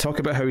and they talk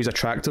about how he's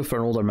attractive for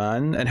an older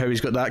man and how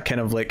he's got that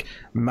kind of like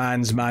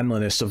man's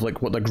manliness of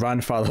like what their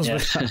grandfathers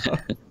would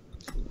have.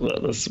 Well,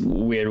 that's a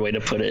weird way to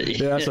put it.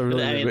 Yeah, that's a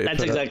really weird way to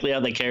that's exactly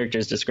how the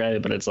characters describe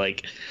it, but it's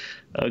like,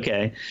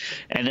 okay.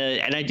 And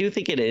I do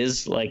think it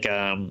is like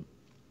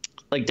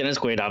Dennis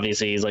Quaid,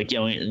 obviously, he's like,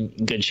 in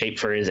good shape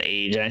for his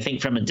age. And I think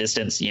from a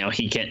distance,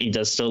 he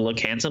does still look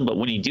handsome. But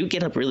when you do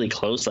get up really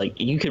close, like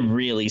you can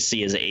really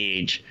see his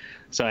age.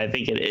 So I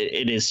think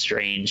it is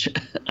strange.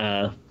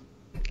 I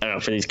don't know,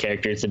 for these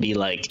characters to be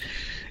like,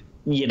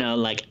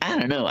 like, I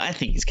don't know, I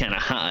think he's kind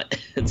of hot.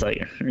 It's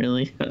like,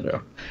 really? I don't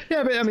know.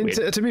 Yeah, but I mean,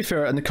 to be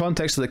fair, in the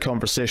context of the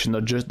conversation,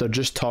 they're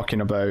just talking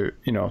about,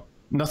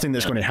 nothing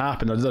that's going to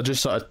happen. They're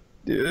just sort of,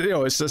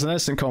 it's an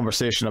instant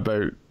conversation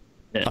about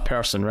a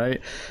person, right?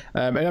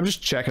 And I'm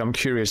just checking, I'm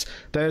curious.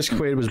 Dennis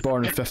Quaid was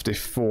born in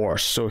 54,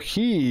 so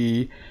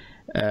he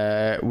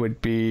would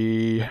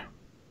be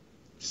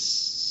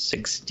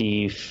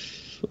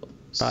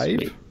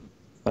 65.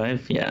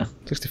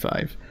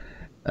 65.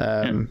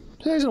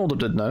 He's an older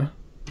dude now.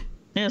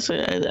 Yeah, so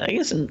I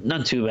guess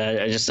not too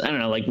bad. I don't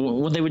know, like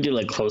when they would do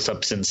like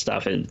close-ups and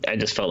stuff, I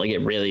just felt like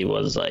it really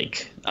was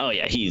like, oh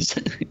yeah, he's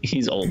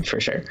old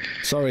for sure.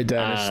 Sorry,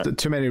 Dennis,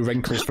 too many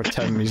wrinkles for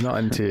Tim. He's not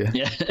into you.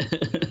 Yeah,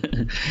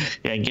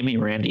 yeah, give me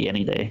Randy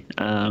any day.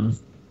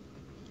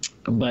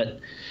 But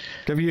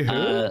give you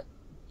who?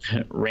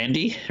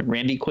 Randy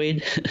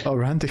Quaid. Oh,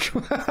 Randy.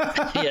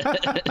 Yeah.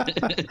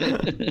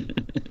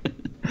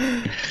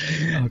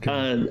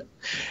 Okay.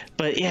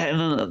 But yeah, and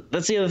then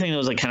that's the other thing that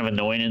was like kind of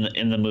annoying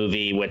in the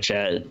movie, which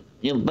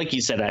like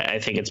you said, I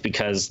think it's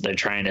because they're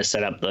trying to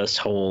set up this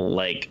whole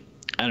like,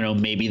 I don't know,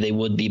 maybe they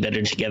would be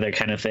better together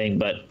kind of thing,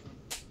 but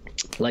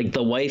like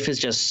the wife is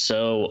just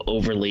so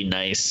overly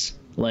nice.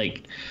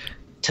 Like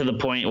to the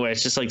point where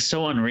it's just like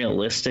so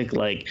unrealistic.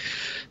 Like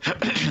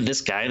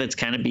this guy that's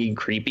kind of being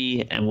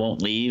creepy and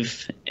won't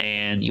leave,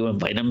 and you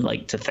invite him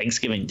like to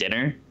Thanksgiving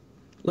dinner.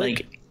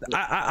 Like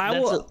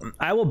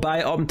I will buy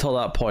it up until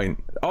that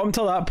point. Up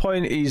until that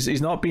point,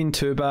 he's not being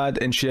too bad,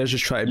 and she is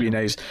just trying to be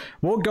nice.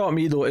 What got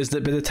me though is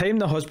that by the time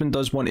the husband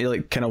does want to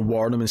like kind of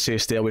warn him and say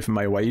stay away from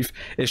my wife,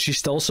 is she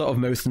still sort of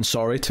mouthing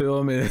sorry to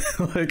him? And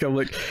like I'm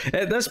like,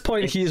 at this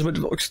point he's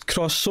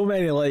crossed so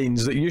many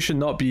lines that you should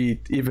not be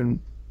even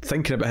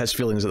thinking about his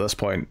feelings at this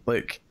point.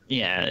 Like,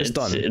 yeah, it's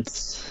done.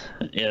 It's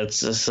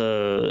just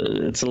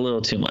it's a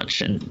little too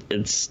much, and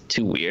it's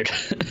too weird.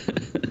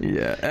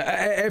 Yeah,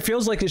 it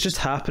feels like it's just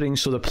happening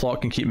so the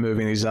plot can keep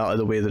moving exactly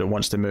the way that it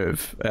wants to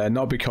move,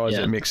 not because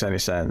it makes any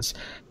sense.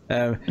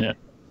 Yeah,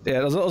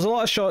 there's a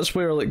lot of shots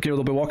where like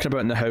they'll be walking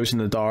about in the house in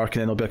the dark, and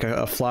then there'll be like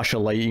a flash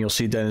of light, and you'll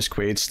see Dennis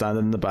Quaid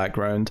standing in the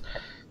background.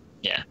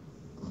 Yeah.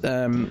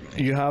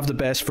 You have the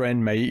best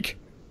friend Mike,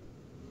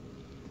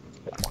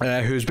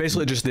 who's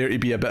basically just there to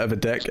be a bit of a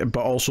dick,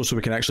 but also so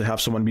we can actually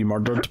have someone be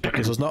murdered,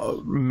 because there's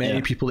not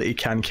many people that he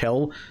can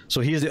kill,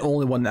 so he's the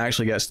only one that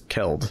actually gets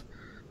killed.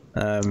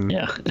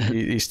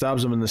 He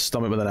stabs him in the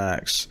stomach with an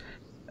axe.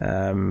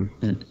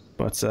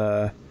 But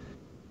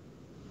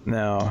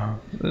no.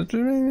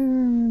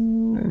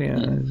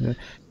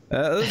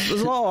 There's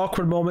a lot of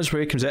awkward moments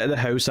where he comes out of the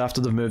house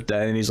after they've moved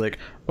in, and he's like,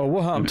 "Oh,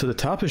 what happened to the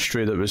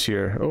tapestry that was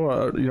here?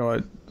 Oh,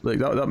 like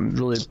that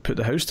really put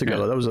the house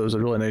together. That was a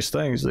really nice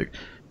thing." He's like,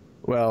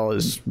 "Well,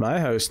 it's my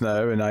house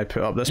now, and I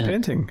put up this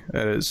painting,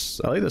 and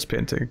I like this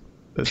painting."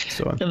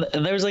 So on.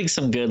 And there's like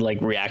some good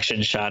like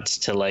reaction shots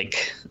to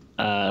like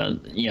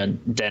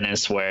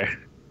Dennis, where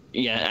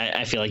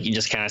I feel like you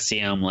just kind of see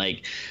him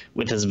like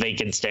with his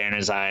vacant stare in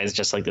his eyes,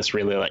 just like this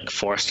really like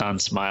forced on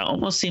smile,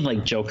 almost seemed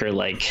like Joker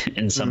like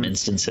in some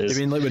instances. I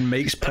mean, like when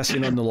Mike's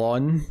pissing on the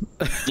lawn?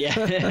 Yeah.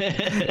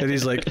 And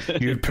he's like,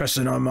 "You're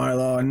pissing on my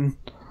lawn."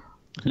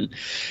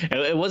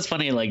 It was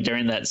funny like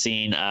during that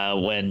scene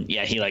when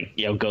he like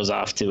goes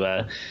off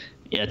to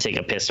take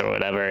a piss or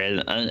whatever,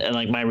 and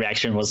like my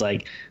reaction was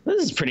like,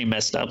 this is pretty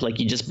messed up. Like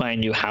you just buy a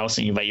new house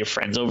and you invite your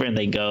friends over, and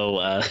they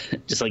go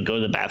just like go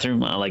to the bathroom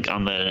like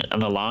on the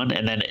lawn,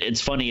 and then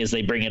it's funny as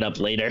they bring it up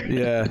later.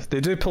 Yeah,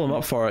 they do pull him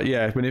up for it.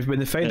 Yeah, when they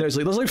find out, it's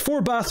like, there's like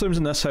 4 bathrooms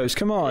in this house,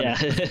 come on.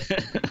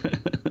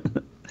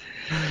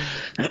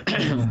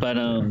 But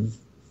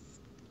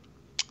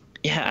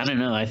I don't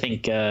know, I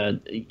think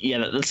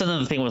that's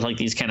another thing with like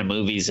these kind of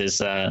movies is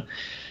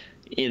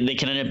they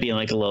can end up being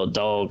like a little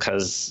dull,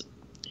 because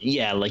they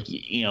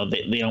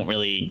don't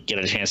really get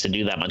a chance to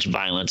do that much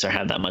violence or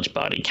have that much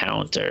body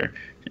count or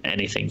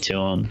anything to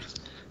them.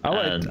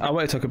 I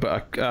want to talk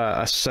about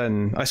a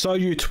sin. I saw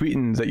you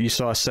tweeting that you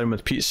saw a sin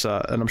with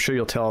pizza, and I'm sure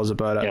you'll tell us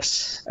about it.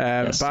 Yes.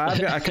 But I've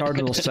got a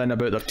cardinal sin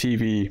about their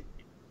TV.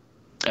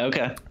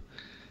 Okay.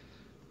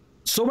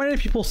 So many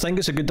people think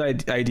it's a good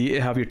idea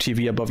to have your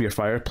TV above your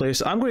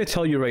fireplace. I'm going to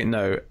tell you right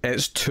now,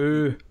 it's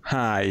too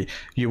high.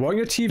 You want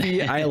your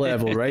TV eye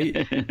level, right?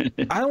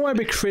 I don't want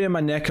to be craning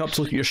my neck up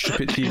to look at your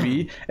stupid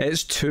TV.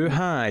 It's too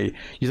high.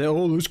 You think,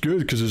 oh, that's good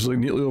because it's like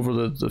neatly over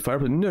the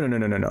fireplace.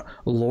 No.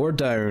 Lower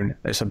down.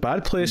 It's a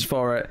bad place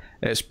for it.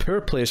 It's a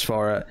poor place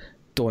for it.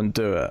 Don't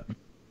do it.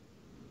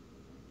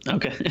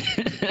 Okay.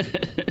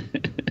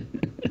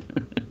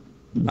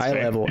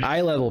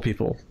 Eye level,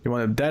 people. You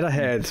want it dead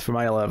ahead from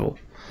eye level.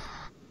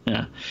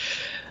 Yeah.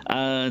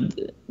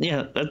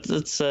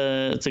 That's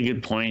a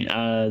good point.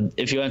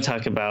 If you want to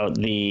talk about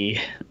the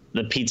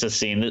pizza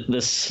scene,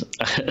 this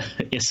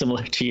is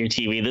similar to your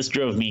TV. This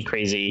drove me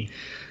crazy.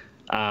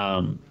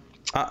 I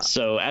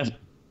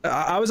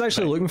was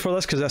actually looking for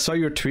this because I saw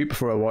your tweet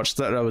before I watched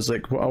it, and I was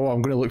like, "Oh,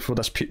 I'm going to look for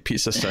this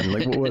pizza scene.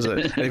 Like, what was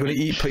it? Are they going to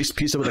eat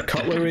pizza with a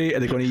cutlery? Are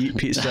they going to eat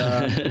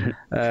pizza,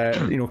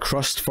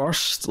 crust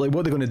first? Like, what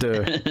are they going to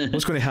do?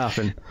 What's going to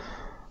happen?"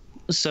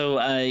 So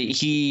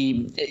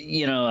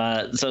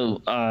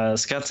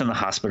Scott's in the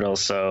hospital,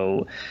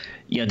 so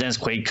Dennis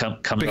Quaid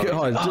comes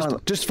over.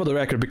 Just for the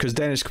record, because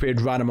Dennis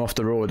Quaid ran him off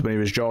the road when he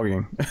was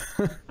jogging.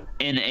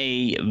 In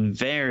a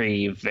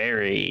very,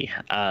 very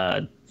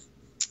how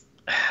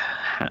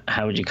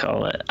would you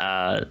call it?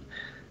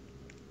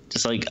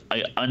 Just like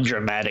an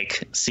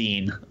undramatic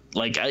scene.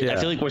 Like I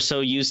feel like we're so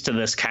used to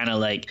this kind of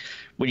like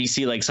when you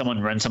see like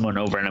someone run someone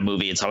over in a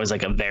movie, it's always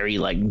like a very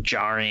like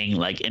jarring,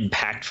 like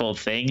impactful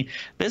thing.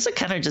 This it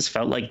kind of just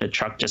felt like the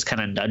truck just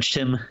kind of nudged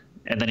him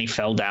and then he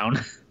fell down.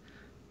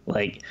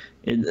 like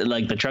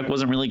the truck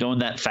wasn't really going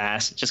that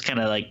fast, just kind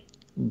of like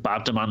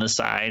bopped him on the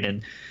side.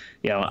 And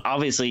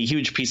obviously a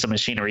huge piece of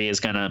machinery is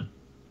gonna,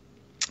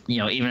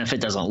 even if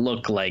it doesn't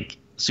look like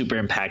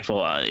super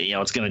impactful,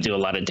 it's gonna do a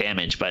lot of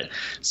damage. But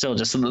still,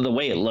 just the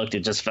way it looked,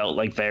 it just felt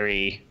like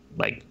very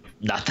like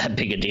not that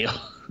big a deal.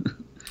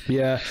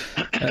 Yeah.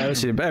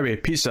 Let's see. But anyway,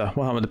 pizza.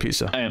 What happened to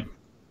pizza?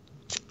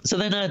 So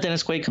then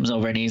Dennis Quaid comes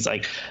over and he's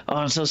like, "Oh,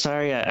 I'm so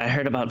sorry. I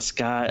heard about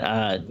Scott.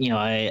 I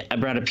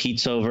brought a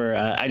pizza over.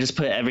 I just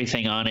put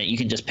everything on it. You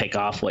can just pick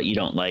off what you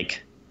don't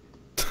like."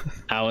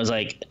 I was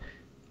like,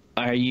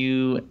 "Are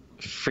you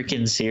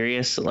freaking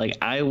serious?" Like,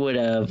 I would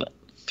have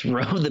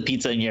throw the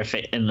pizza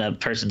in the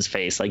person's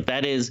face. Like,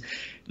 that is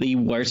the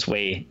worst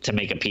way to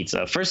make a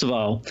pizza. First of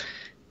all,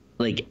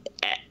 like,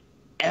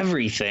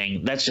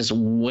 everything, that's just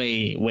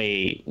way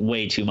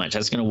too much.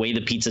 That's going to weigh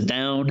the pizza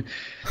down.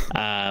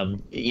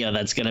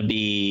 That's going to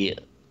be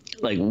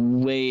like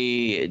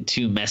way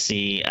too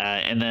messy.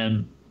 And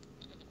then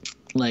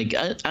like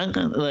I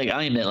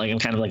admit, like, I'm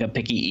kind of like a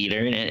picky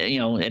eater, and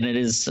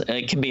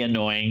it can be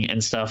annoying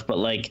and stuff, but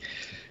like,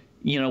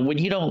 when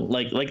you don't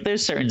like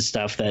there's certain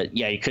stuff that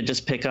you could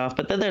just pick off,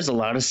 but then there's a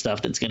lot of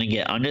stuff that's going to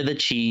get under the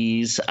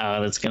cheese,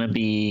 that's going to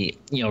be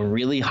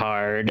really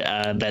hard,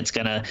 that's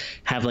going to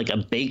have like a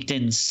baked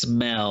in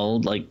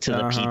smell like to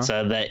the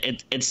pizza, that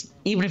it's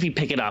even if you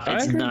pick it off,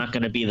 it's not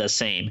going to be the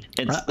same.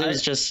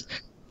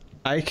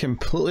 I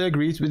completely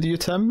agree with you,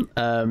 Tim.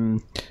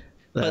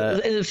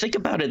 But think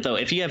about it, though.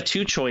 If you have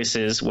two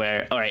choices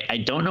where, all right, I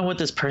don't know what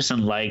this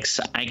person likes,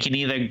 I can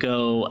either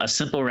go a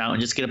simple route and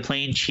just get a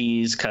plain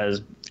cheese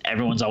because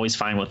everyone's always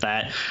fine with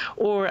that,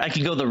 or I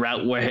can go the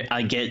route where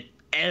I get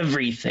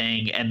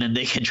everything and then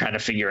they can try to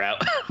figure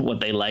out what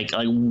they like.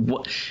 Like,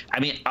 what? I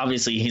mean,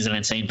 obviously he's an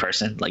insane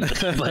person, like,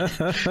 but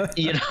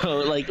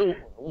like,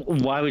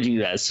 why would you do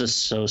that? It's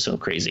just so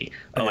crazy.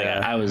 Oh my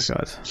god, I was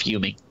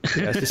fuming.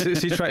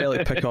 Is he trying to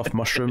like pick off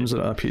mushrooms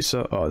on a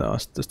pizza? Oh no,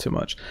 that's too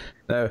much.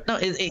 No,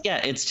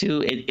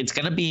 it's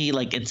gonna be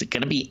like, it's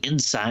gonna be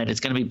inside,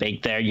 it's gonna be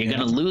baked there. You're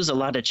gonna lose a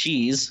lot of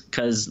cheese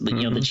because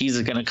the cheese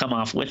is gonna come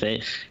off with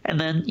it. And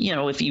then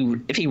if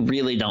you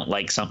really don't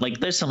like something, like,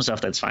 there's some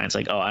stuff that's fine. It's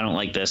like, oh, I don't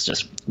like this,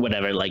 just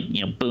whatever. Like,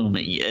 boom,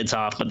 it's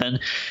off. But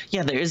then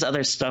there is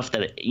other stuff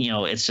that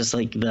it's just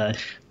like the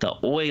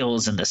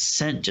oils and the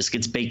scent just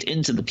gets baked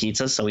into the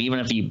pizza. So even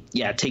if you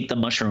take the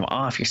mushroom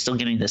off, you're still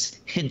getting this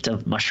hint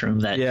of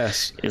mushroom that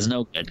is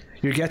no good.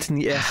 You're getting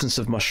the essence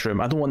of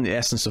mushroom. I don't want the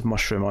essence of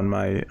mushroom on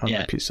my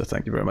pizza.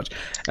 Thank you very much.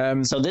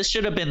 So this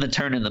should have been the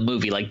turn in the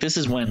movie. Like, this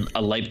is when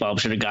a light bulb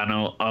should have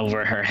gone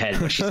over her head,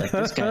 where she's like,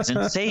 this guy's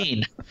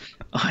insane.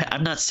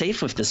 I'm not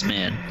safe with this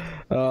man.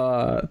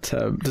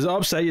 Tim, does it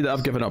upset you that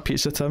I've given up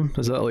pizza, Tim?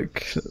 Is that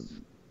like...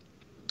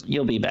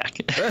 You'll be back.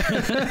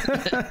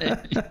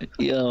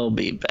 You'll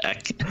be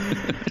back.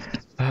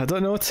 I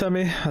don't know,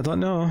 Timmy. I don't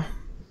know.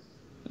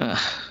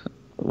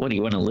 What, do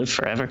you want to live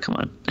forever? Come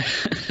on.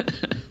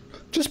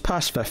 Just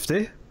past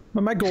 50.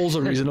 My goals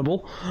are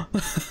reasonable.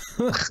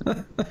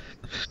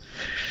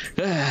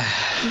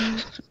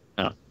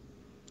 Oh.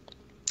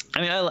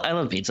 I mean, I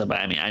love pizza, but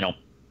I mean, I don't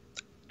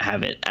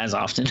have it as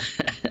often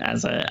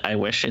as I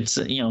wish. It's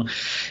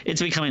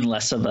it's becoming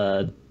less of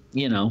a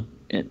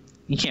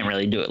you can't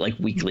really do it like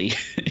weekly,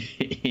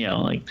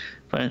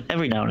 but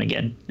every now and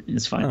again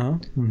it's fine.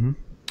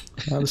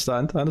 I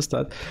understand.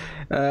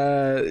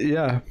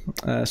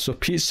 So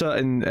pizza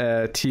and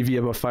TV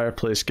above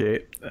fireplace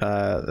gate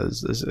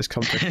is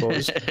come to a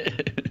close.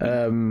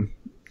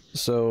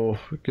 So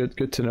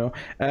good to know.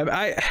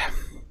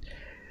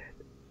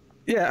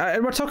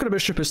 And we're talking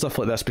about stupid stuff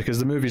like this because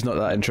the movie's not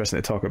that interesting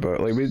to talk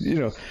about. Like,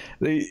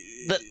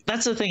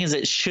 that's the thing, is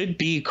it should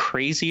be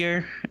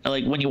crazier.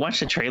 Like, when you watch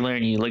the trailer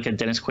and you look at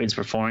Dennis Quaid's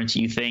performance,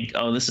 you think,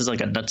 oh, this is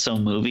like a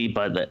nutso movie.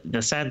 But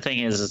the sad thing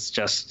is, it's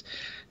just,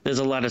 there's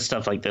a lot of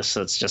stuff like this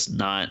that's just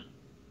not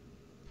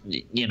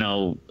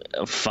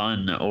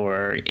fun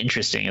or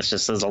interesting. It's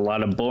just, there's a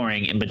lot of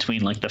boring in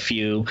between, like the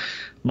few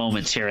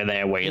moments here or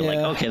there where you're like,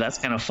 okay, that's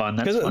kind of fun,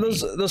 that's funny.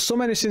 There's so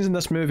many scenes in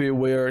this movie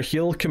where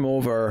he'll come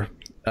over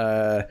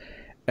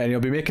and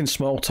he'll be making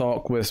small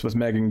talk with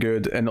Meagan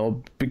Good, and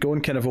it'll be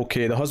going kind of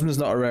okay. The husband's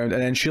not around,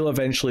 and then she'll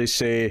eventually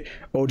say,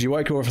 oh, do you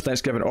want to go over for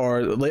Thanksgiving?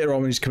 Or later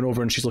on when he's coming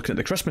over and she's looking at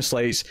the Christmas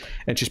lights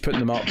and she's putting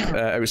them up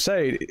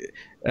outside,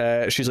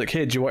 she's like,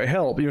 hey, do you want to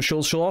help?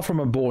 She'll offer him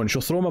a bone,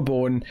 she'll throw him a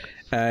bone,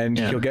 and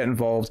he'll get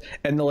involved,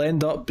 and they'll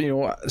end up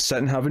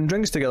sitting having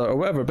drinks together or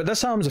whatever. But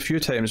this happens a few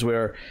times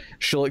where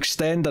she'll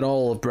extend an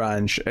olive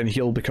branch and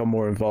he'll become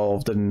more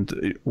involved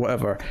and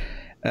whatever.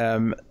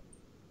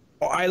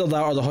 Either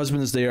that or the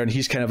husband's there and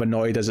he's kind of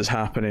annoyed as it's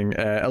happening,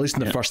 at least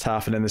in the first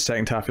half, and in the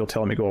second half he'll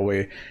tell him to go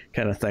away,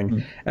 kind of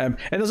thing. And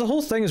there's a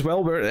whole thing as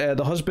well where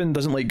the husband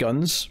doesn't like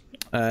guns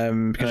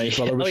because his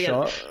brother was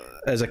shot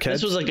as a kid.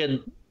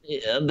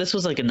 This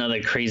was like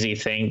another crazy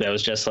thing that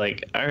was just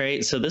like, all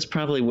right, so this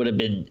probably would have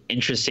been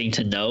interesting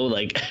to know,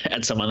 like,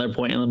 at some other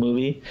point in the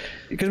movie.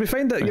 Because we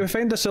find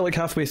this like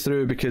halfway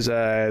through, because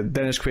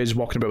Dennis Quaid's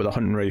walking about with a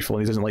hunting rifle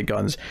and he doesn't like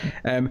guns.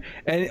 And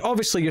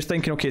obviously you're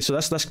thinking, okay, so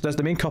that's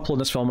the main couple in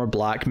this film are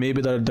black.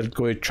 Maybe they're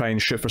going to try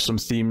and shoot for some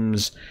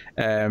themes,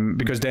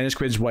 because Dennis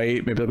Quaid's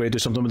white. Maybe they're going to do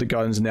something with the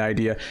guns and the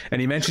idea.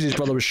 And he mentions his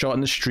brother was shot in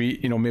the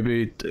street.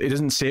 Maybe he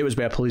doesn't say it was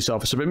by a police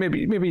officer, but maybe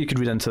you could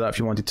read into that if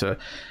you wanted to.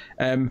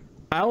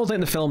 I don't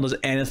think the film does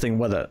anything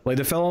with it. Like,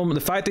 the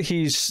fact that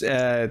he's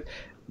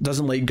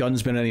doesn't like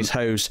guns being in his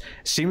house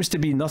seems to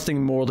be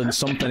nothing more than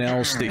something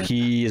else that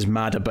he is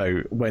mad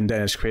about when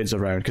Dennis Quaid's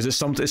around, because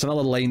it's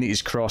another line that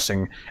he's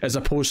crossing, as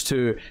opposed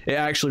to it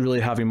actually really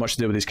having much to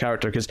do with his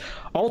character. Because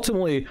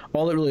ultimately,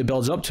 all it really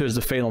builds up to is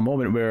the final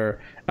moment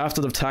where, after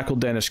they've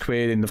tackled Dennis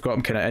Quaid and they've got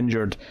him kind of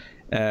injured,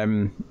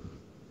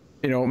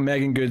 you know,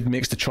 Meagan Good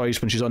makes the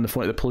choice when she's on the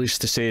phone to the police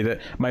to say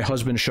that my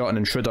husband shot an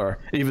intruder,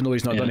 even though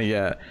he's not done it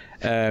yet.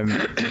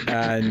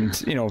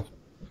 And, you know,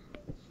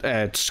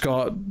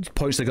 Scott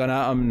points the gun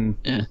at him,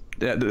 and,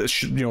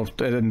 you know,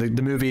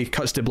 the movie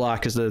cuts to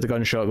black as the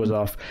gunshot goes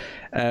off.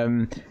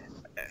 And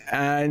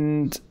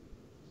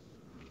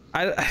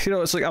I, you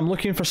know, it's like I'm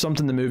looking for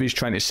something the movie's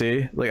trying to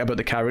say, like, about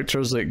the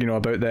characters, like, you know,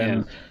 about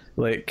them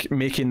like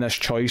making this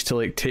choice to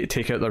like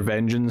take out their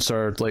vengeance,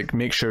 or like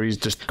make sure he's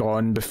just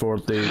gone before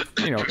they,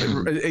 you know,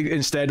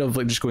 instead of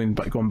like just going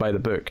by the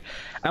book.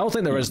 I don't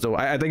think there is, though.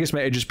 I think it's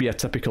meant to just be a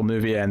typical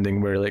movie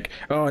ending where like,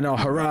 oh no,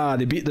 hurrah,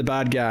 they beat the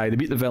bad guy, they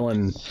beat the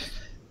villain.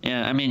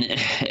 Yeah, I mean,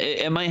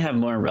 it might have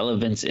more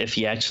relevance if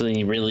you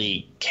actually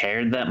really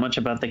cared that much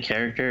about the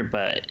character,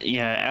 but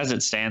yeah, as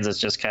it stands, it's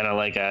just kind of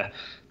like a,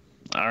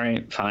 all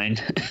right, fine.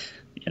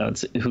 You know,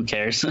 it's, who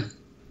cares?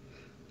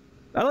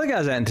 I don't think I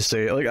has anything to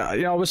say. Like,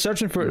 you know, I was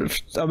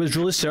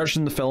really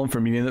searching the film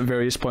for meaning at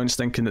various points,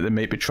 thinking that they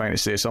might be trying to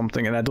say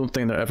something, and I don't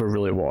think there ever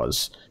really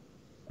was.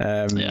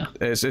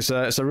 It's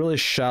a really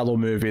shallow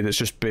movie that's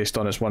just based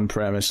on its one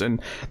premise,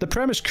 and the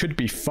premise could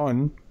be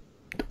fun,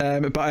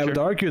 but I would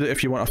argue that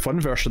if you want a fun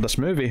version of this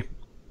movie,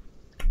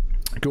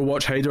 go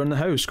watch Hider in the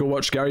House, go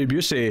watch Gary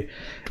Busey,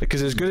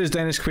 because as good as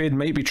Dennis Quaid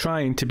might be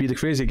trying to be the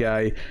crazy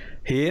guy,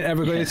 he ain't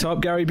ever going to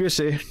top Gary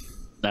Busey.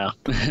 No.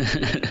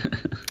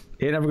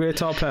 He ain't ever going to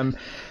top him.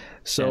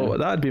 So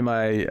that'd be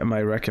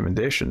my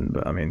recommendation.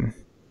 But I mean,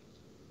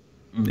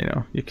 you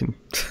know, you can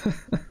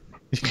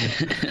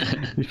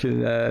you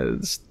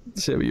can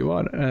say what you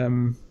want.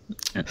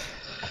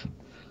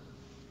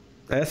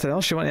 Anything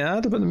else you want to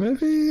add about the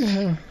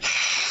movie?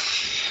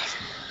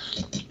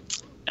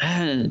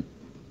 I'm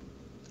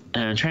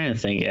trying to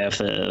think if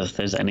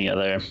there's any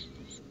other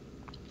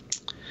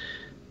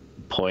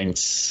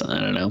points.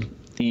 I don't know.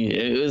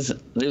 It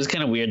was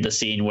kind of weird, the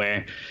scene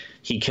where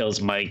he kills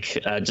Mike,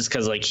 just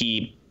because like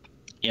he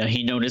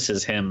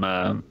notices him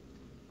outside,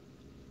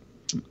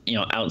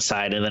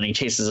 and then he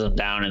chases him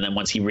down, and then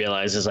once he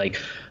realizes like,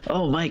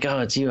 oh Mike, oh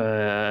it's you,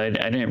 I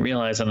didn't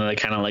realize, and then they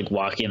kind of like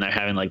walking, and they're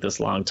having like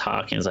this long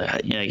talk, and he's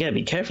like, you gotta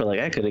be careful,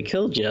 like I could have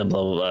killed you,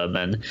 blah blah blah. And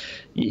then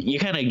you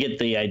kind of get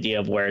the idea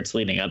of where it's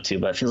leading up to,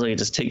 but it feels like it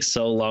just takes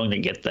so long to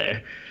get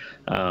there.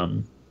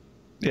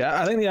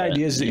 Yeah, I think the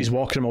idea is that he's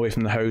walking him away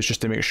from the house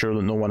just to make sure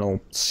that no one will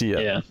see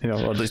it. Yeah. You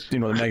know, or at least, you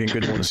know, the Meagan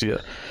Good won't see it.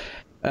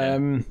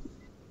 Yeah.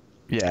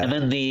 And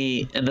then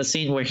the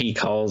scene where he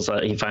calls,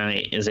 he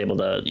finally is able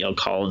to, you know,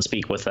 call and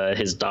speak with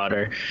his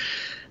daughter.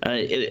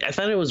 I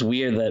thought it was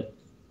weird that,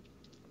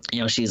 you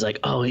know, she's like,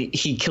 oh,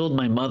 he killed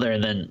my mother,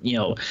 and then, you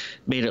know,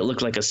 made it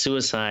look like a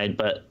suicide.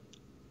 But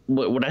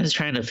what I was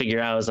trying to figure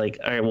out was like,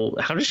 all right, well,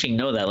 how does she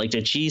know that? Like,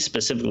 did she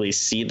specifically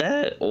see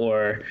that,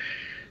 or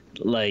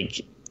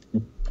like,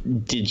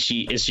 is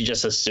she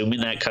just assuming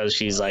that because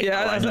she's like,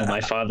 I know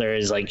my father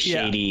is like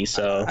shady,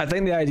 so I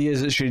think the idea is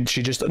that she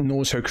just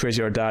knows how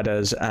crazy her dad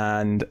is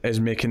and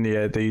is making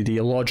the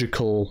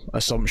illogical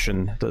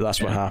assumption that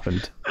that's what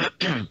happened.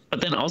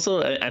 But then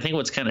also I think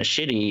what's kind of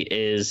shitty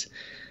is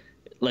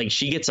like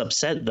she gets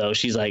upset though.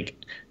 She's like,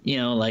 you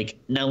know, like,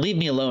 now leave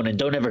me alone and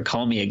don't ever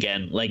call me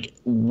again. Like,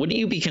 wouldn't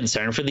you be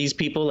concerned for these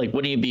people? Like,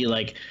 wouldn't you be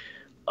like,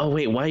 oh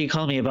wait, why are you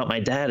calling me about my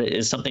dad?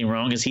 Is something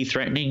wrong? Is he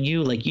threatening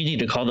you? Like, you need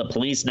to call the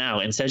police now.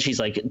 Instead she's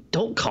like,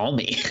 don't call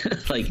me.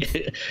 Like,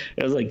 it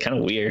was like kind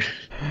of weird.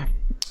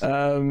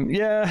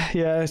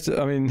 Yeah,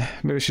 I mean,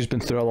 maybe she's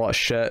been through a lot of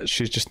shit.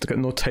 She's just got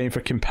no time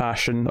for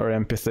compassion or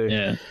empathy.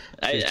 Yeah,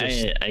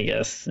 I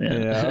guess.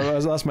 Yeah,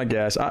 that's my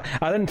guess.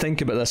 I didn't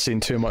think about this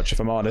scene too much,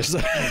 if I'm honest.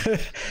 I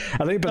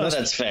think,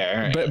 that's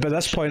fair. But by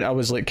this point, I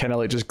was like kind of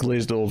like just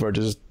glazed over,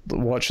 just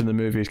watching the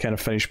movie kind of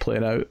finish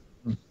playing out.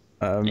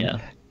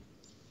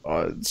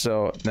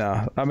 So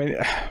no, I mean,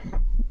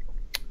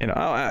 you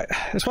know,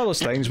 it's one of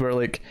those things where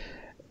like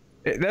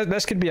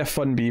this could be a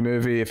fun B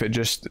movie if it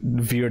just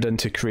veered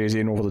into crazy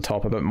and over the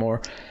top a bit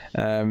more.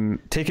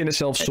 Taking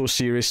itself so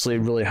seriously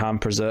really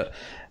hampers it.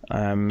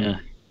 I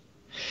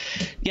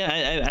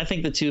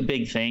think the two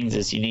big things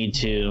is you need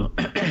to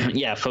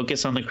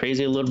focus on the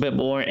crazy a little bit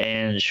more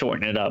and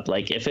shorten it up.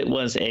 Like if it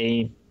was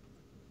a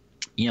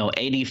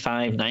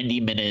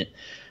 85-90 minute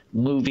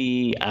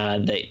movie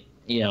that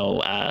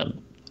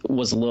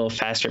was a little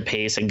faster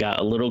paced and got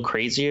a little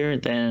crazier,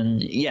 then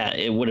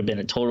it would have been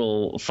a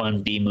total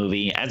fun B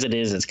movie. As it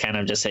is, it's kind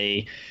of just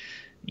a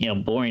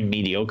boring,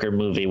 mediocre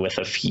movie with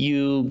a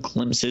few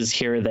glimpses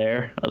here or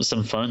there of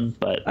some fun.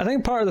 But I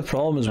think part of the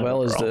problem as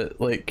well is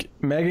that like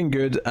Meagan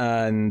Good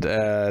and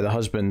the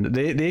husband,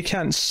 they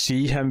can't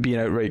see him being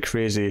outright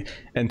crazy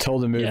until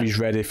the movie's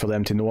ready for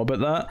them to know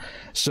about that.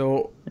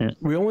 So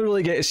we only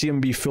really get to see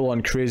him be full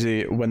on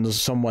crazy when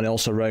there's someone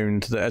else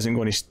around that isn't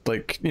going to,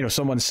 like,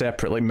 someone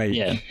separate, like Mike,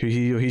 who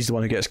he's the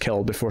one who gets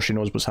killed before she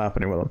knows what's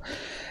happening with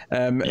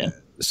him.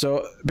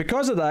 So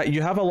because of that,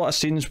 you have a lot of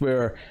scenes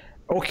where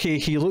okay,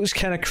 he looks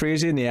kind of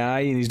crazy in the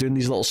eye and he's doing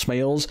these little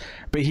smiles,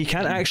 but he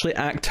can't actually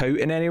act out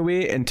in any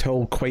way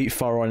until quite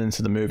far on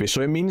into the movie.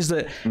 So it means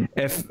that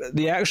if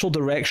the actual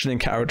direction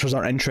and characters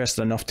aren't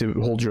interesting enough to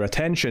hold your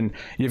attention,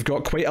 you've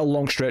got quite a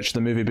long stretch of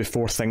the movie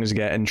before things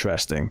get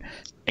interesting.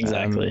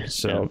 Exactly.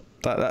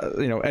 That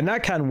you know, and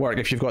that can work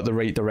if you've got the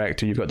right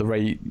director, you've got the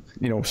right,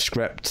 you know,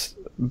 script,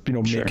 you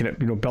know, making it,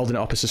 you know, building it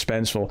up as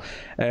suspenseful.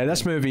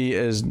 This movie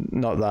is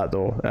not that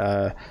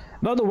though.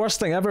 Not the worst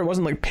thing ever. It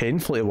wasn't like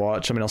painful to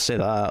watch. I mean, I'll say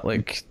that.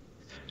 Like,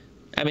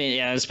 I mean,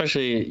 yeah,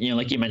 especially, you know,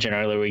 like you mentioned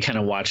earlier, we kind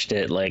of watched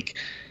it like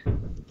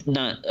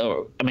not,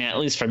 or I mean, at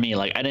least for me,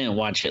 like I didn't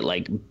watch it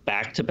like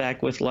back to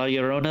back with La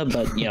Llorona,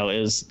 but you know, it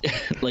was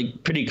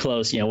like pretty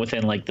close, you know,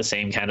 within like the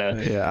same kind of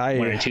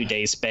 1 or 2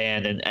 day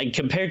span. And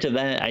compared to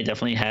that, I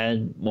definitely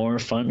had more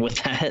fun with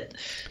that.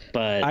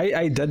 But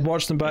I did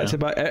watch them back to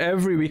back.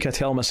 Every week I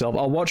tell myself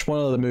I'll watch one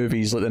of the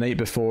movies like the night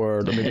before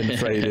or maybe the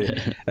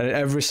Friday, and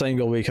every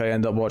single week I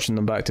end up watching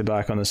them back to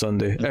back on the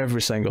Sunday,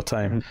 every single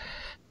time.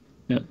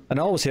 Yeah. And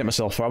I always hate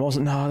myself for it. I was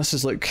like, no, this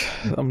is like,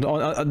 I'm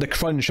on the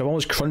crunch. I'm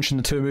always crunching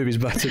the 2 movies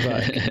back to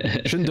back.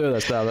 Shouldn't do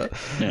this, damn it.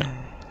 Yeah.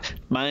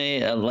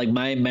 My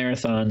my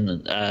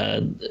marathon,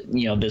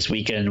 you know, this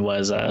weekend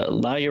was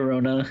La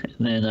Llorona,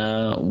 and then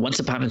Once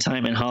Upon a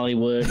Time in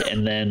Hollywood,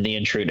 and then The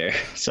Intruder.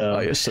 So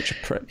you're such a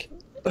prick.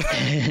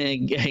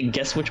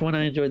 Guess which one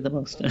I enjoyed the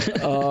most.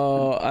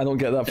 Oh, I don't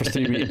get that for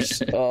 3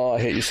 weeks. Oh,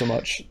 I hate you so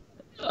much.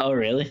 Oh,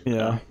 really?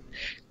 Yeah.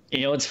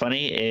 You know what's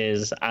funny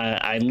is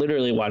I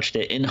literally watched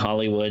it in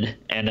Hollywood,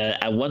 and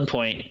at one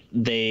point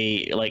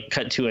they like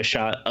cut to a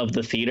shot of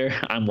the theater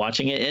I'm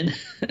watching it in,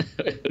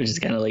 which is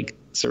kind of like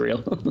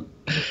surreal.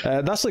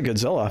 That's like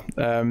Godzilla.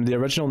 The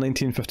original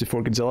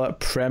 1954 Godzilla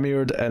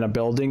premiered in a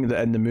building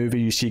that in the movie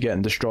you see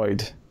getting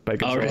destroyed by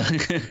Godzilla. Oh,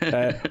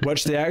 really?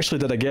 Which they actually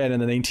did again in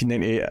the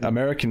 1998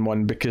 American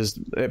one because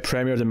it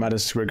premiered in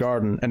Madison Square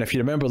Garden. And if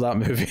you remember that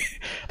movie,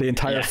 the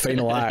entire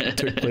final act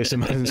took place in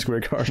Madison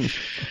Square Garden.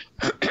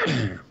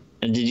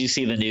 And did you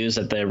see the news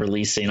that they're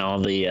releasing all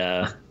the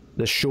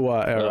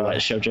Showa era?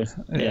 Shoujo?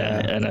 Yeah,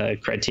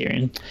 and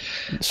Criterion.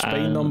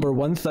 Spine number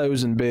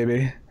 1000,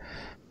 baby.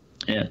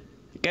 Yeah.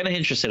 Kind of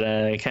interested.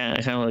 I kind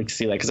of like to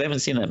see that because I haven't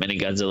seen that many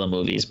Godzilla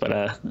movies, but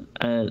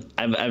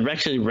I've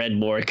actually read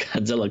more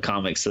Godzilla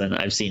comics than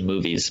I've seen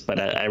movies. But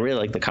I really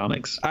like the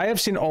comics. I have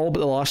seen all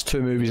but the last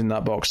 2 movies in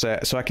that box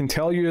set, so I can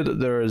tell you that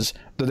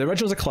the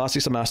original's a classic,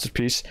 it's a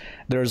masterpiece.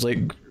 There's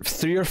like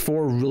 3 or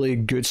 4 really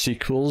good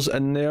sequels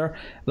in there.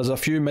 There's a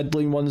few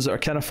middling ones that are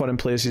kind of fun in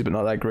places but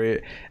not that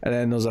great, and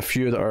then there's a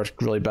few that are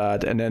really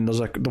bad, and then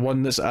there's like the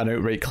one that's an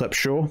outright clip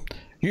show.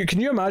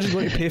 Can you imagine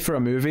going to pay for a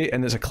movie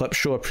and there's a clip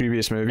show of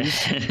previous movies?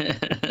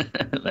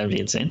 That'd be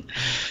insane.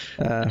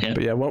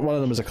 But yeah, one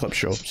of them is a clip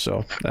show.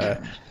 So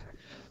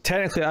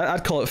technically,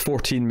 I'd call it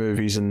 14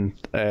 movies and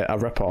a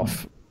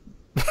rip-off.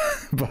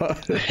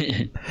 But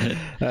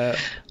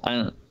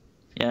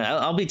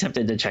I'll be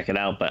tempted to check it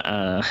out, but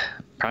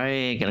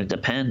probably going to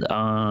depend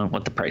on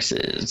what the price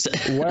is.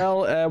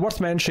 Well, worth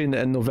mentioning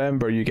that in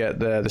November you get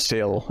the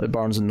sale at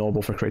Barnes &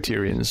 Noble for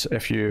Criterions.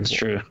 It's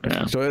true.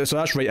 Yeah. So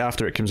that's right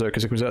after it comes out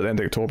because it comes out at the end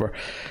of October.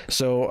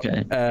 So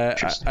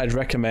I'd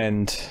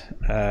recommend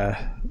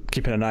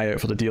keeping an eye out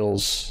for the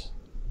deals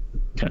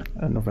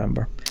in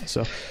November.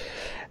 So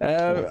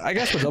I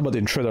guess we're done with The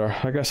Intruder.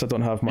 I guess I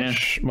don't have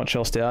much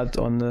else to add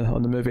on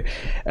the movie.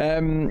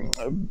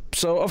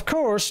 So of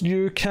course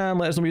you can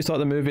let us know what you thought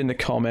of the movie in the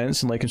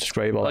comments and like and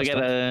subscribe. All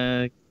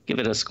that give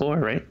it a score,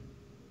 right?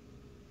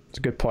 It's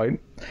a good point.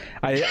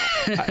 The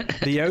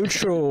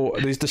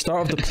outro, the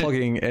start of the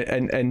plugging,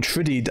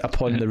 intruded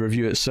upon the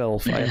review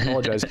itself. I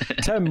apologize.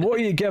 Tim, what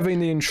are you giving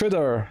The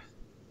Intruder?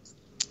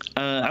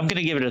 I'm going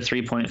to give it a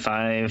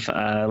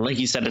 3.5. Like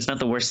you said, it's not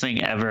the worst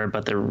thing ever,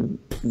 but there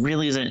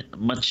really isn't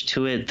much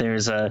to it.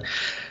 There's a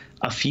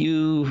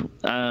few,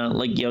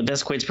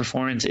 Des Quaid's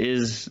performance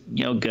is,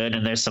 good,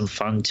 and there's some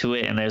fun to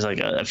it. And there's like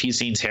a few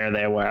scenes here or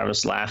there where I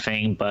was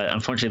laughing, but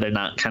unfortunately they're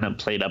not kind of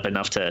played up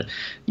enough to,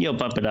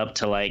 bump it up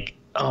to like,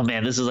 oh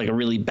man, this is like a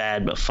really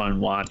bad but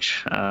fun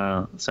watch.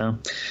 So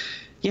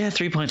yeah,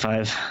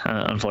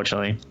 3.5,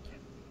 unfortunately.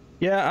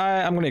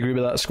 Yeah, I'm going to agree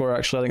with that score,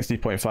 actually. I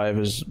think 3.5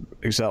 is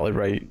exactly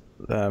right.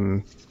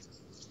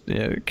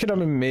 Could have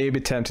been maybe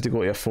tempted to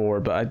go to a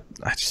 4, but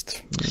I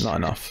just, not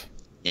enough.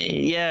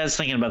 Yeah, I was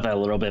thinking about that a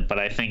little bit, but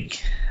I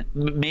think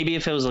maybe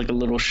if it was like a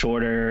little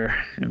shorter,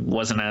 it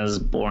wasn't as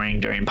boring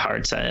during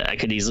parts, I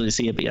could easily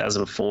see it be as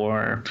a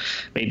 4,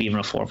 maybe even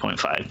a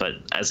 4.5, but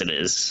as it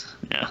is,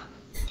 yeah.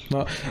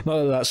 Not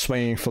that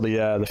swinging for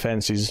the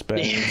fences, but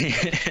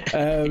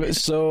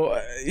that's a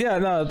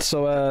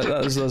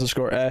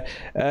score.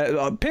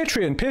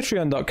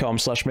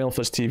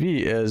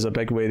 Patreon.com/MailFuzzTV is a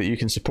big way that you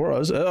can support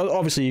us.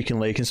 Obviously you can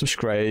like and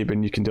subscribe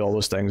and you can do all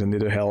those things and they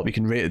do help. You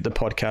can rate the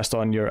podcast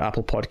on your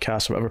Apple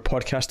Podcasts or whatever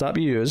podcast app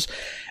you use,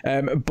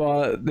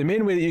 but the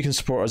main way that you can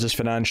support us is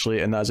financially,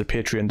 and that is at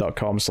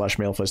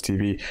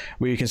patreon.com/MailFuzzTV,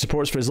 where you can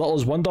support us for as little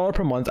as $1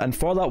 per month, and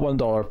for that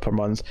 $1 per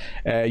month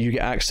you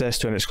get access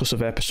to an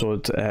exclusive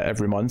episode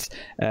every month.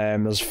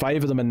 There's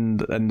 5 of them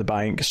in the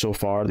bank so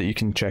far that you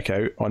can check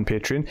out on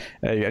Patreon.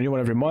 You get a new one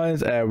every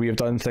month. We have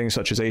done things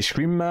such as Ice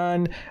Cream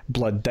Man,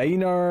 Blood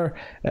Diner,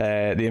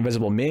 The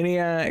Invisible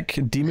Maniac,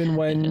 Demon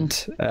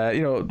Wind,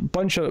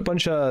 bunch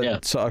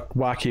of sort of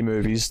wacky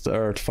movies that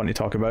are fun to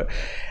talk about.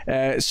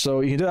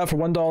 So you can do that for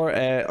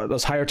 $1.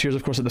 There's higher tiers,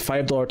 of course. At the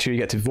 $5 tier, you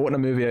get to vote in a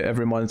movie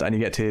every month, and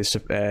you get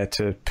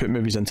to put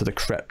movies into the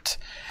crypt.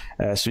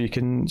 So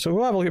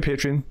go have a look at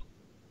Patreon,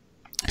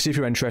 see if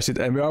you're interested.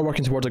 And we are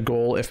working towards a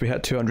goal. If we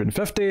hit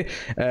 250,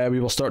 we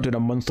will start doing a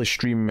monthly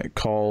stream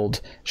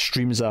called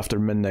Streams After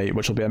Midnight,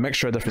 which will be a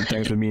mixture of different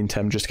things with me and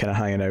Tim just kind of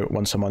hanging out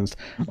once a month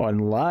on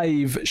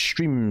live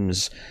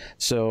streams.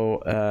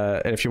 So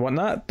if you want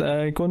that,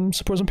 go and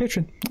support us on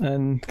Patreon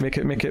and make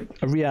it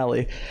a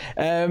reality.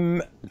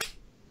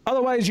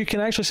 Otherwise, you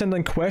can actually send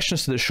in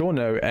questions to the show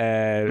now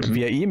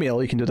via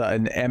email. You can do that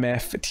in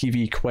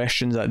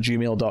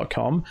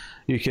mftvquestions@gmail.com.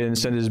 You can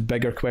send us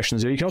bigger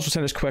questions there. You can also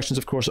send us questions,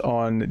 of course,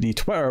 on the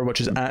Twitter,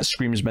 which is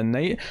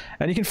 @ScreamsMidnight.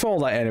 And you can follow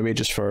that anyway,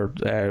 just for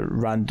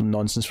random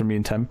nonsense from me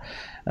and Tim,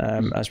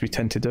 as we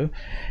tend to do.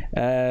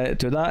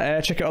 Do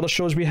that. Check out other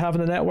shows we have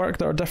in the network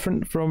that are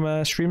different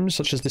from streams,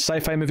 such as the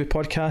Sci-Fi Movie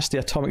Podcast, the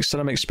Atomic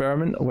Cinema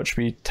Experiment, which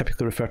we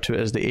typically refer to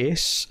as the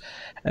ACE.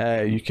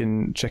 You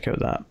can check out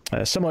that.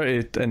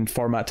 Similar in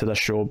format to this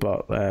show,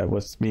 but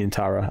with me and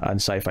Tara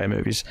and sci-fi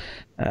movies.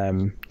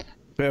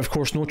 But of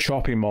course, no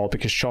Chopping Mall,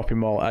 because Chopping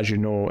Mall, as you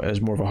know,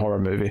 is more of a horror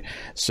movie.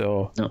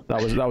 So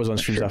that was on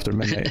Streams After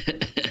Midnight.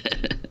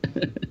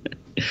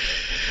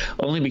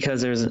 Only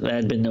because there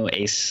had been no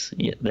Ace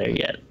there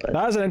yet. But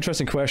that is an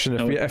interesting question.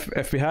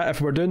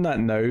 If we're doing that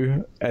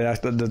now, and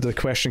the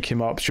question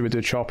came up, should we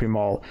do Chopping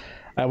Mall?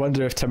 I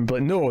wonder if Tim would be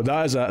like, no,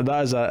 that is a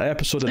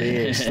episode of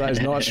the Ace. That is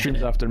not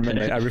Streams After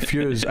Midnight. I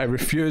refuse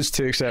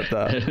to accept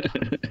that.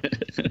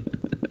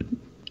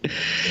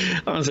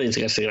 Honestly, it's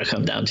just gonna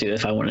come down to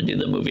if I want to do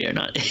the movie or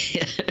not.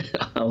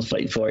 I'll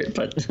fight for it,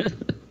 but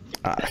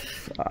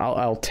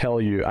I'll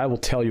tell you. I will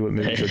tell you what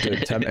movie you're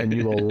doing, Tim, and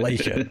you will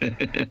like it.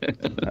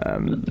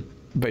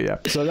 But yeah,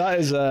 so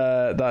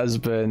that has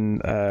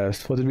been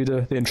what did we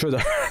do? The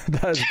Intruder.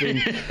 that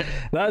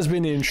has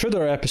been the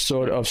Intruder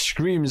episode of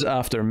Screams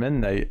After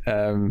Midnight.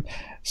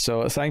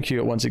 So thank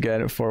you once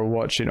again for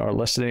watching or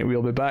listening.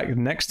 We'll be back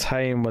next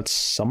time with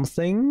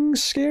something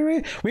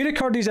scary. We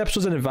record these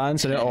episodes in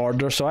advance and in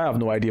order, so I have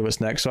no idea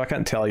what's next. So I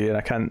can't tell you, and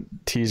I can't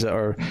tease it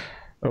or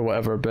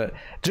whatever, but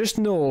just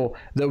know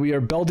that we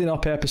are building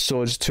up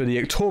episodes to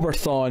the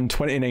Octoberthon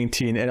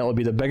 2019, and it'll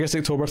be the biggest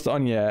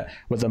Octoberthon yet,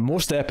 with the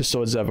most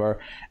episodes ever.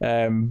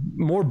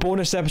 More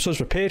bonus episodes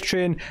for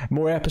Patreon,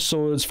 more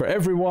episodes for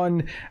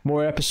everyone,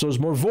 more episodes,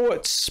 more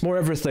votes, more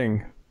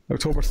everything.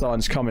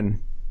 Octoberthon's coming.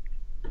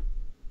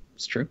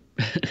 It's true.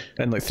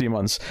 In like 3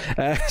 months.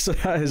 So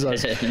that is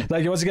us.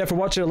 Thank you once again for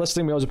watching or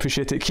listening. We always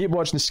appreciate it. Keep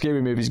watching the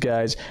scary movies,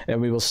 guys, and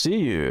we will see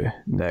you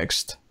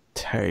next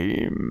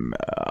time.